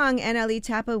this song, NLE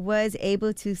Choppa was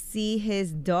able to see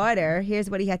his daughter.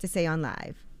 Here's what he had to say on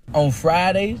live. On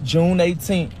Friday, June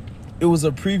 18th, it was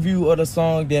a preview of the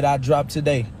song that I dropped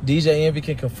today. DJ Envy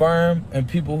can confirm, and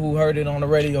people who heard it on the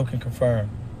radio can confirm.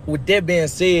 With that being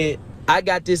said, I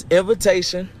got this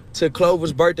invitation to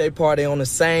Clover's birthday party on the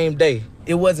same day.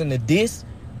 It wasn't a diss.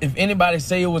 If anybody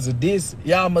say it was a diss,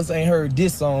 y'all must ain't heard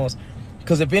diss songs.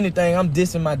 Because if anything, I'm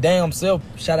dissing my damn self.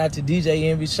 Shout out to DJ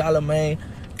Envy, Charlamagne,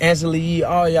 Angela Yee,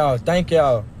 all y'all. Thank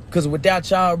y'all. Because without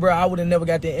y'all, bro, I would have never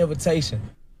got the invitation.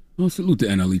 Well, salute to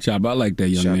NLE Choppa. I like that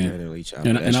young man.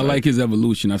 And I like his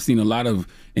evolution. I've seen a lot of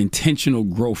intentional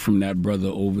growth from that brother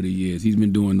over the years. He's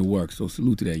been doing the work. So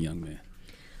salute to that young man.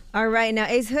 All right. Now,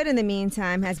 Ace Hood, in the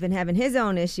meantime, has been having his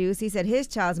own issues. He said his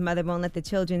child's mother won't let the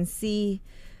children see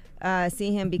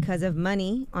him because of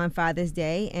money on Father's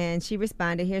Day. And she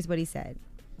responded. Here's what he said.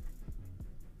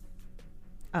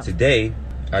 Oh. Today,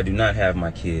 I do not have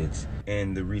my kids.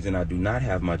 And the reason I do not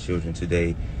have my children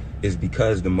today is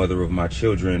because the mother of my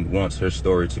children wants her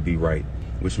story to be right,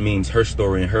 which means her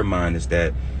story in her mind is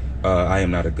that I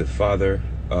am not a good father.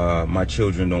 My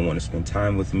children don't want to spend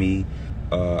time with me.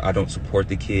 I don't support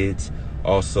the kids.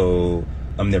 Also,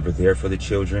 I'm never there for the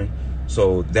children.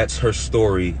 So that's her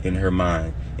story in her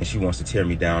mind, and she wants to tear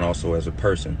me down also as a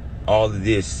person. All of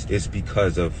this is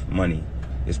because of money.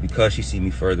 It's because she sees me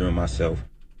further in myself.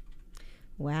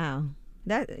 Wow.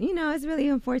 That, you know, it's really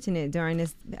unfortunate during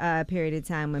this period of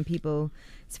time when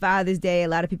it's Father's Day. A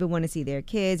lot of people want to see their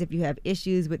kids. If you have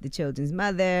issues with the children's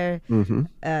mother,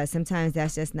 sometimes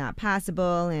that's just not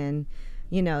possible. And,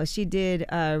 you know, she did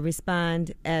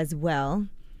respond as well.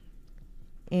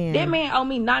 And that man owe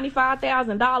me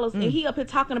 $95,000, and he up here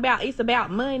talking about it's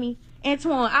about money.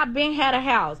 Antoine, I've been had a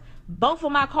house. Both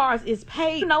of my cars is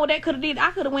paid. You know what that could have did?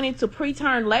 I could have went into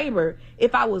preterm labor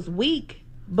if I was weak,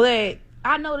 but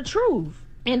I know the truth,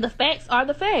 and the facts are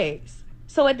the facts.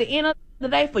 So at the end of the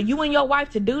day, for you and your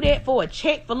wife to do that for a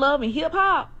check for love and hip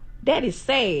hop, that is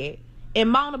sad. And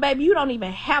Mona, baby, you don't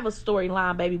even have a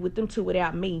storyline, baby, with them two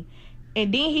without me.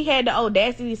 And then he had the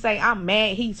audacity to say, I'm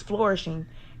mad he's flourishing.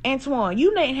 Antoine,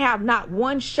 you didn't have not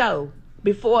one show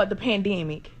before the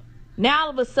pandemic. Now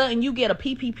all of a sudden you get a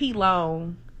PPP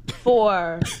loan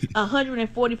for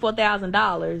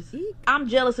 $144,000. I'm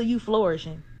jealous of you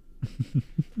flourishing.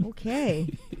 Okay.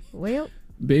 Well,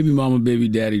 baby mama, baby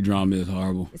daddy drama is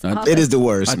horrible. It is the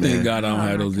worst, I man. thank God I don't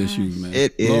have those issues, man.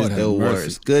 It is Lord the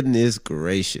worst. Goodness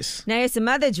gracious. Now here's some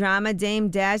other drama. Dame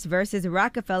Dash versus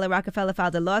Rockefeller. Rockefeller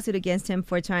filed a lawsuit against him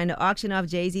for trying to auction off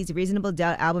Jay-Z's Reasonable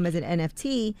Doubt album as an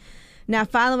NFT. Now,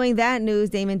 following that news,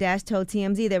 Damon Dash told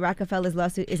TMZ that Rockefeller's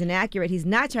lawsuit is inaccurate. He's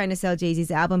not trying to sell Jay-Z's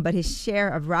album, but his share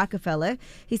of Rockefeller.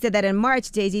 He said that in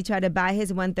March, Jay-Z tried to buy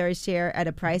his 1/3 share at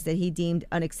a price that he deemed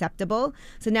unacceptable.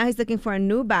 So now he's looking for a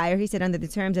new buyer. He said under the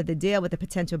terms of the deal with a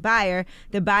potential buyer,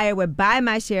 the buyer would buy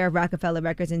my share of Rockefeller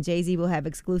Records and Jay-Z will have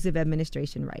exclusive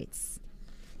administration rights.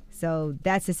 So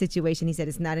that's the situation. He said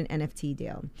it's not an NFT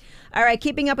deal. All right,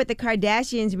 keeping up with the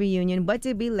Kardashians reunion, what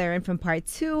did we learn from part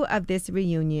 2 of this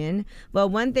reunion? Well,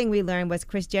 one thing we learned was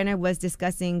Kris Jenner was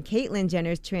discussing Caitlyn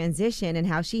Jenner's transition and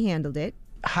how she handled it.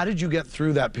 How did you get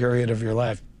through that period of your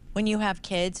life? when you have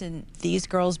kids and these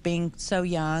girls being so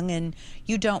young, and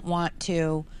you don't want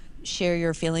to share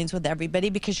your feelings with everybody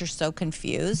because you're so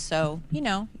confused. So,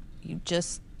 you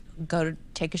just go to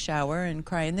take a shower and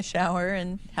cry in the shower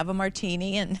and have a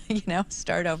martini and,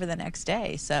 start over the next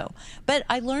day. So, but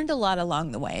I learned a lot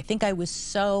along the way. I think I was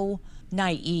so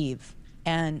naive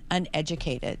and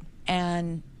uneducated,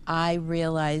 and I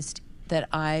realized that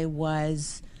I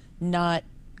was not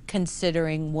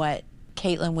considering what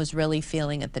Caitlyn was really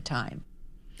feeling at the time.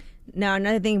 Now,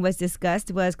 another thing was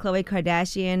discussed was Khloe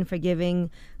Kardashian forgiving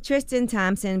Tristan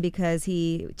Thompson because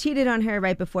he cheated on her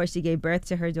right before she gave birth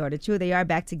to her daughter. True, they are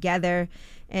back together.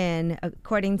 And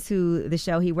according to the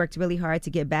show, he worked really hard to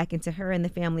get back into her and the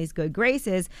family's good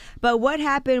graces. But what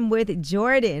happened with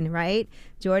Jordan, right?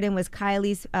 Jordan was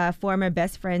Kylie's former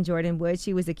best friend, Jordan Wood.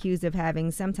 She was accused of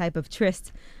having some type of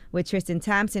tryst with Tristan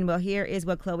Thompson. Well, here is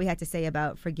what Khloe had to say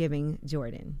about forgiving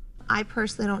Jordan. I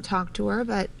personally don't talk to her,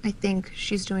 but I think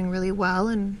she's doing really well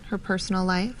in her personal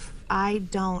life. I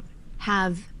don't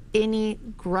have any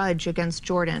grudge against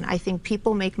Jordan. I think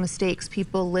people make mistakes,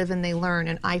 people live and they learn,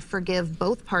 and I forgive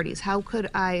both parties. How could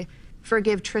I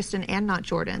forgive Tristan and not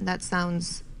Jordan? That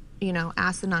sounds,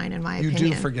 asinine in my opinion. You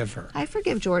do forgive her? I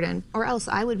forgive Jordan, or else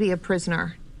I would be a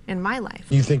prisoner in my life.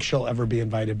 You think she'll ever be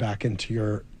invited back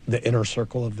into the inner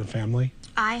circle of the family?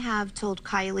 I have told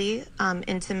Kylie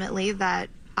intimately that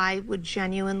I would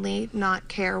genuinely not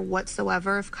care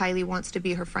whatsoever if Kylie wants to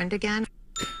be her friend again.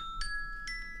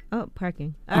 Oh,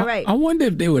 parking. All right. I wonder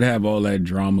if they would have all that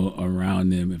drama around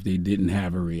them if they didn't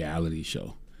have a reality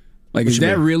show. Like, is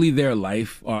that really their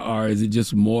life, or is it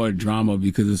just more drama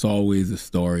because it's always a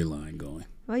storyline going?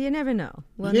 Well, you never know.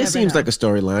 It seems like a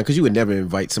storyline because you would never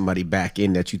invite somebody back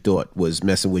in that you thought was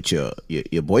messing with your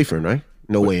boyfriend, right?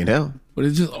 No way in hell. But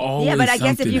it's just always Yeah, but I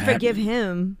guess if you happening. forgive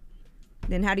him,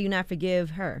 then how do you not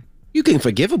forgive her? You can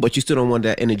forgive her, but you still don't want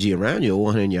that energy around you or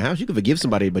want her in your house. You can forgive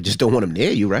somebody, but just don't want them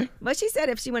near you, right? But she said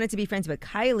if she wanted to be friends with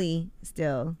Kylie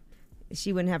still,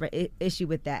 she wouldn't have an issue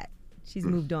with that. She's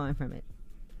moved on from it.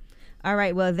 All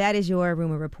right, well, that is your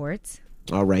rumor report.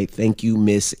 All right, thank you,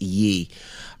 Miss Yee.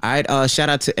 All right, shout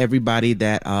out to everybody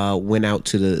that went out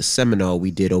to the seminar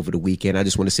we did over the weekend. I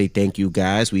just want to say thank you,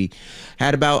 guys. We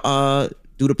had about...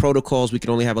 due to protocols, we can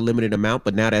only have a limited amount,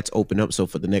 but now that's open up. So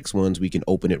for the next ones, we can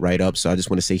open it right up. So I just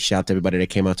want to say shout out to everybody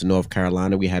that came out to North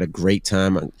Carolina. We had a great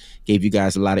time. I gave you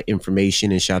guys a lot of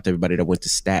information, and shout out to everybody that went to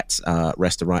Stats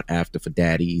restaurant after for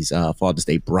Daddy's Father's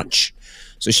Day brunch.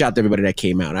 So shout out to everybody that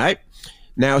came out. All right.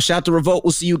 Now, shout out to Revolt.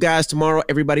 We'll see you guys tomorrow.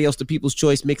 Everybody else, the People's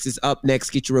Choice Mix is up next.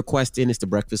 Get your request in. It's The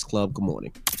Breakfast Club. Good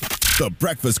morning. The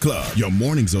Breakfast Club. Your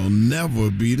mornings will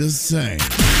never be the same.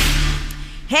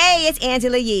 Hey, it's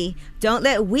Angela Yee. Don't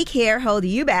let weak hair hold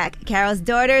you back. Carol's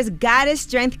Daughter's Goddess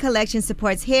Strength Collection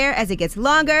supports hair as it gets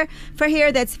longer for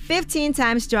hair that's 15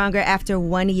 times stronger after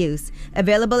one use.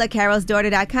 Available at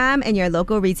carolsdaughter.com and your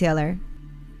local retailer.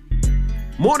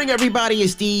 Morning, everybody.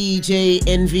 It's DJ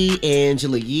Envy,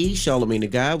 Angela Yee, Charlamagne the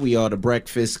Guy. We are The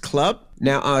Breakfast Club.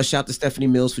 Now, shout to Stephanie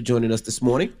Mills for joining us this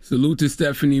morning. Salute to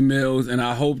Stephanie Mills, and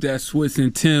I hope that Swiss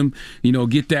and Tim,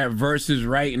 get that verses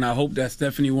right, and I hope that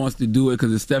Stephanie wants to do it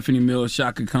because the Stephanie Mills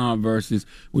Shaka Khan verses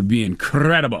would be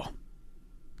incredible.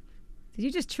 Did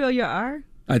you just trill your R?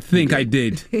 I think I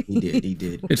did. He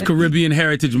did. It's Caribbean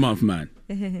Heritage Month, man.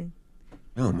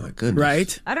 Oh my goodness!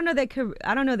 Right? I don't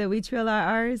know that we trill our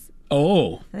R's.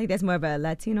 Oh. I think that's more of a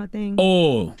Latino thing.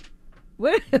 Oh.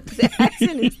 What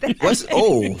accent is that? What's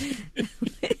oh?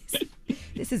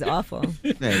 This is awful.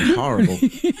 That is horrible.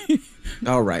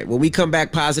 All right. When we come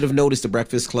back, positive notice, The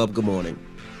Breakfast Club. Good morning.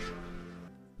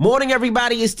 Morning,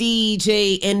 everybody. It's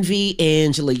DJ Envy,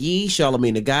 Angela Yee,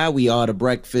 Charlamagne the Guy. We are The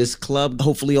Breakfast Club.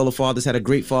 Hopefully all the fathers had a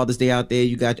great Father's Day out there.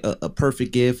 You got a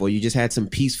perfect gift, or you just had some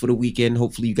peace for the weekend.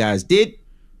 Hopefully you guys did.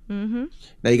 Mm-hmm.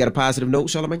 Now you got a positive note,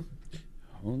 Charlamagne?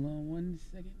 Hold on one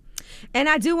second. And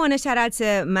I do want to shout out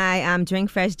to my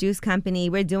Drink Fresh Juice Company.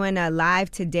 We're doing a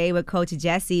live today with Coach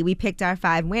Jesse. We picked our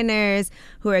 5 winners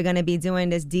who are going to be doing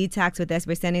this detox with us.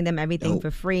 We're sending them everything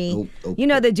for free.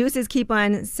 The juices keep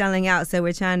on selling out, so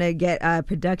we're trying to get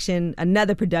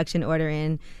another production order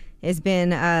in. It's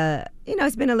been,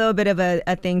 it's been a little bit of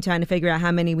a thing trying to figure out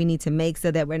how many we need to make so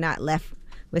that we're not left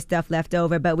with stuff left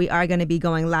over, but we are going to be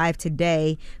going live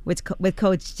today with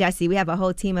Coach Jesse. We have a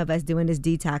whole team of us doing this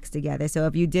detox together. So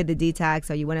if you did the detox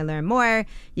or you want to learn more,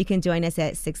 you can join us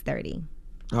at 6:30.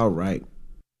 All right.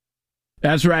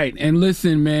 That's right. And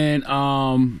listen, man.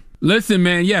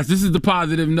 Yes, this is the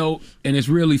positive note, and it's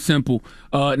really simple.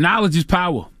 Knowledge is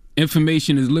power.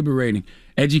 Information is liberating.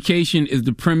 Education is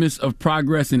the premise of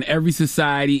progress in every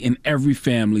society and every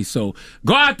family. So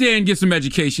go out there and get some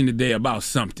education today about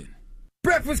something.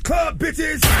 Breakfast Club,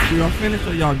 bitches! Y'all finished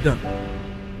or y'all done?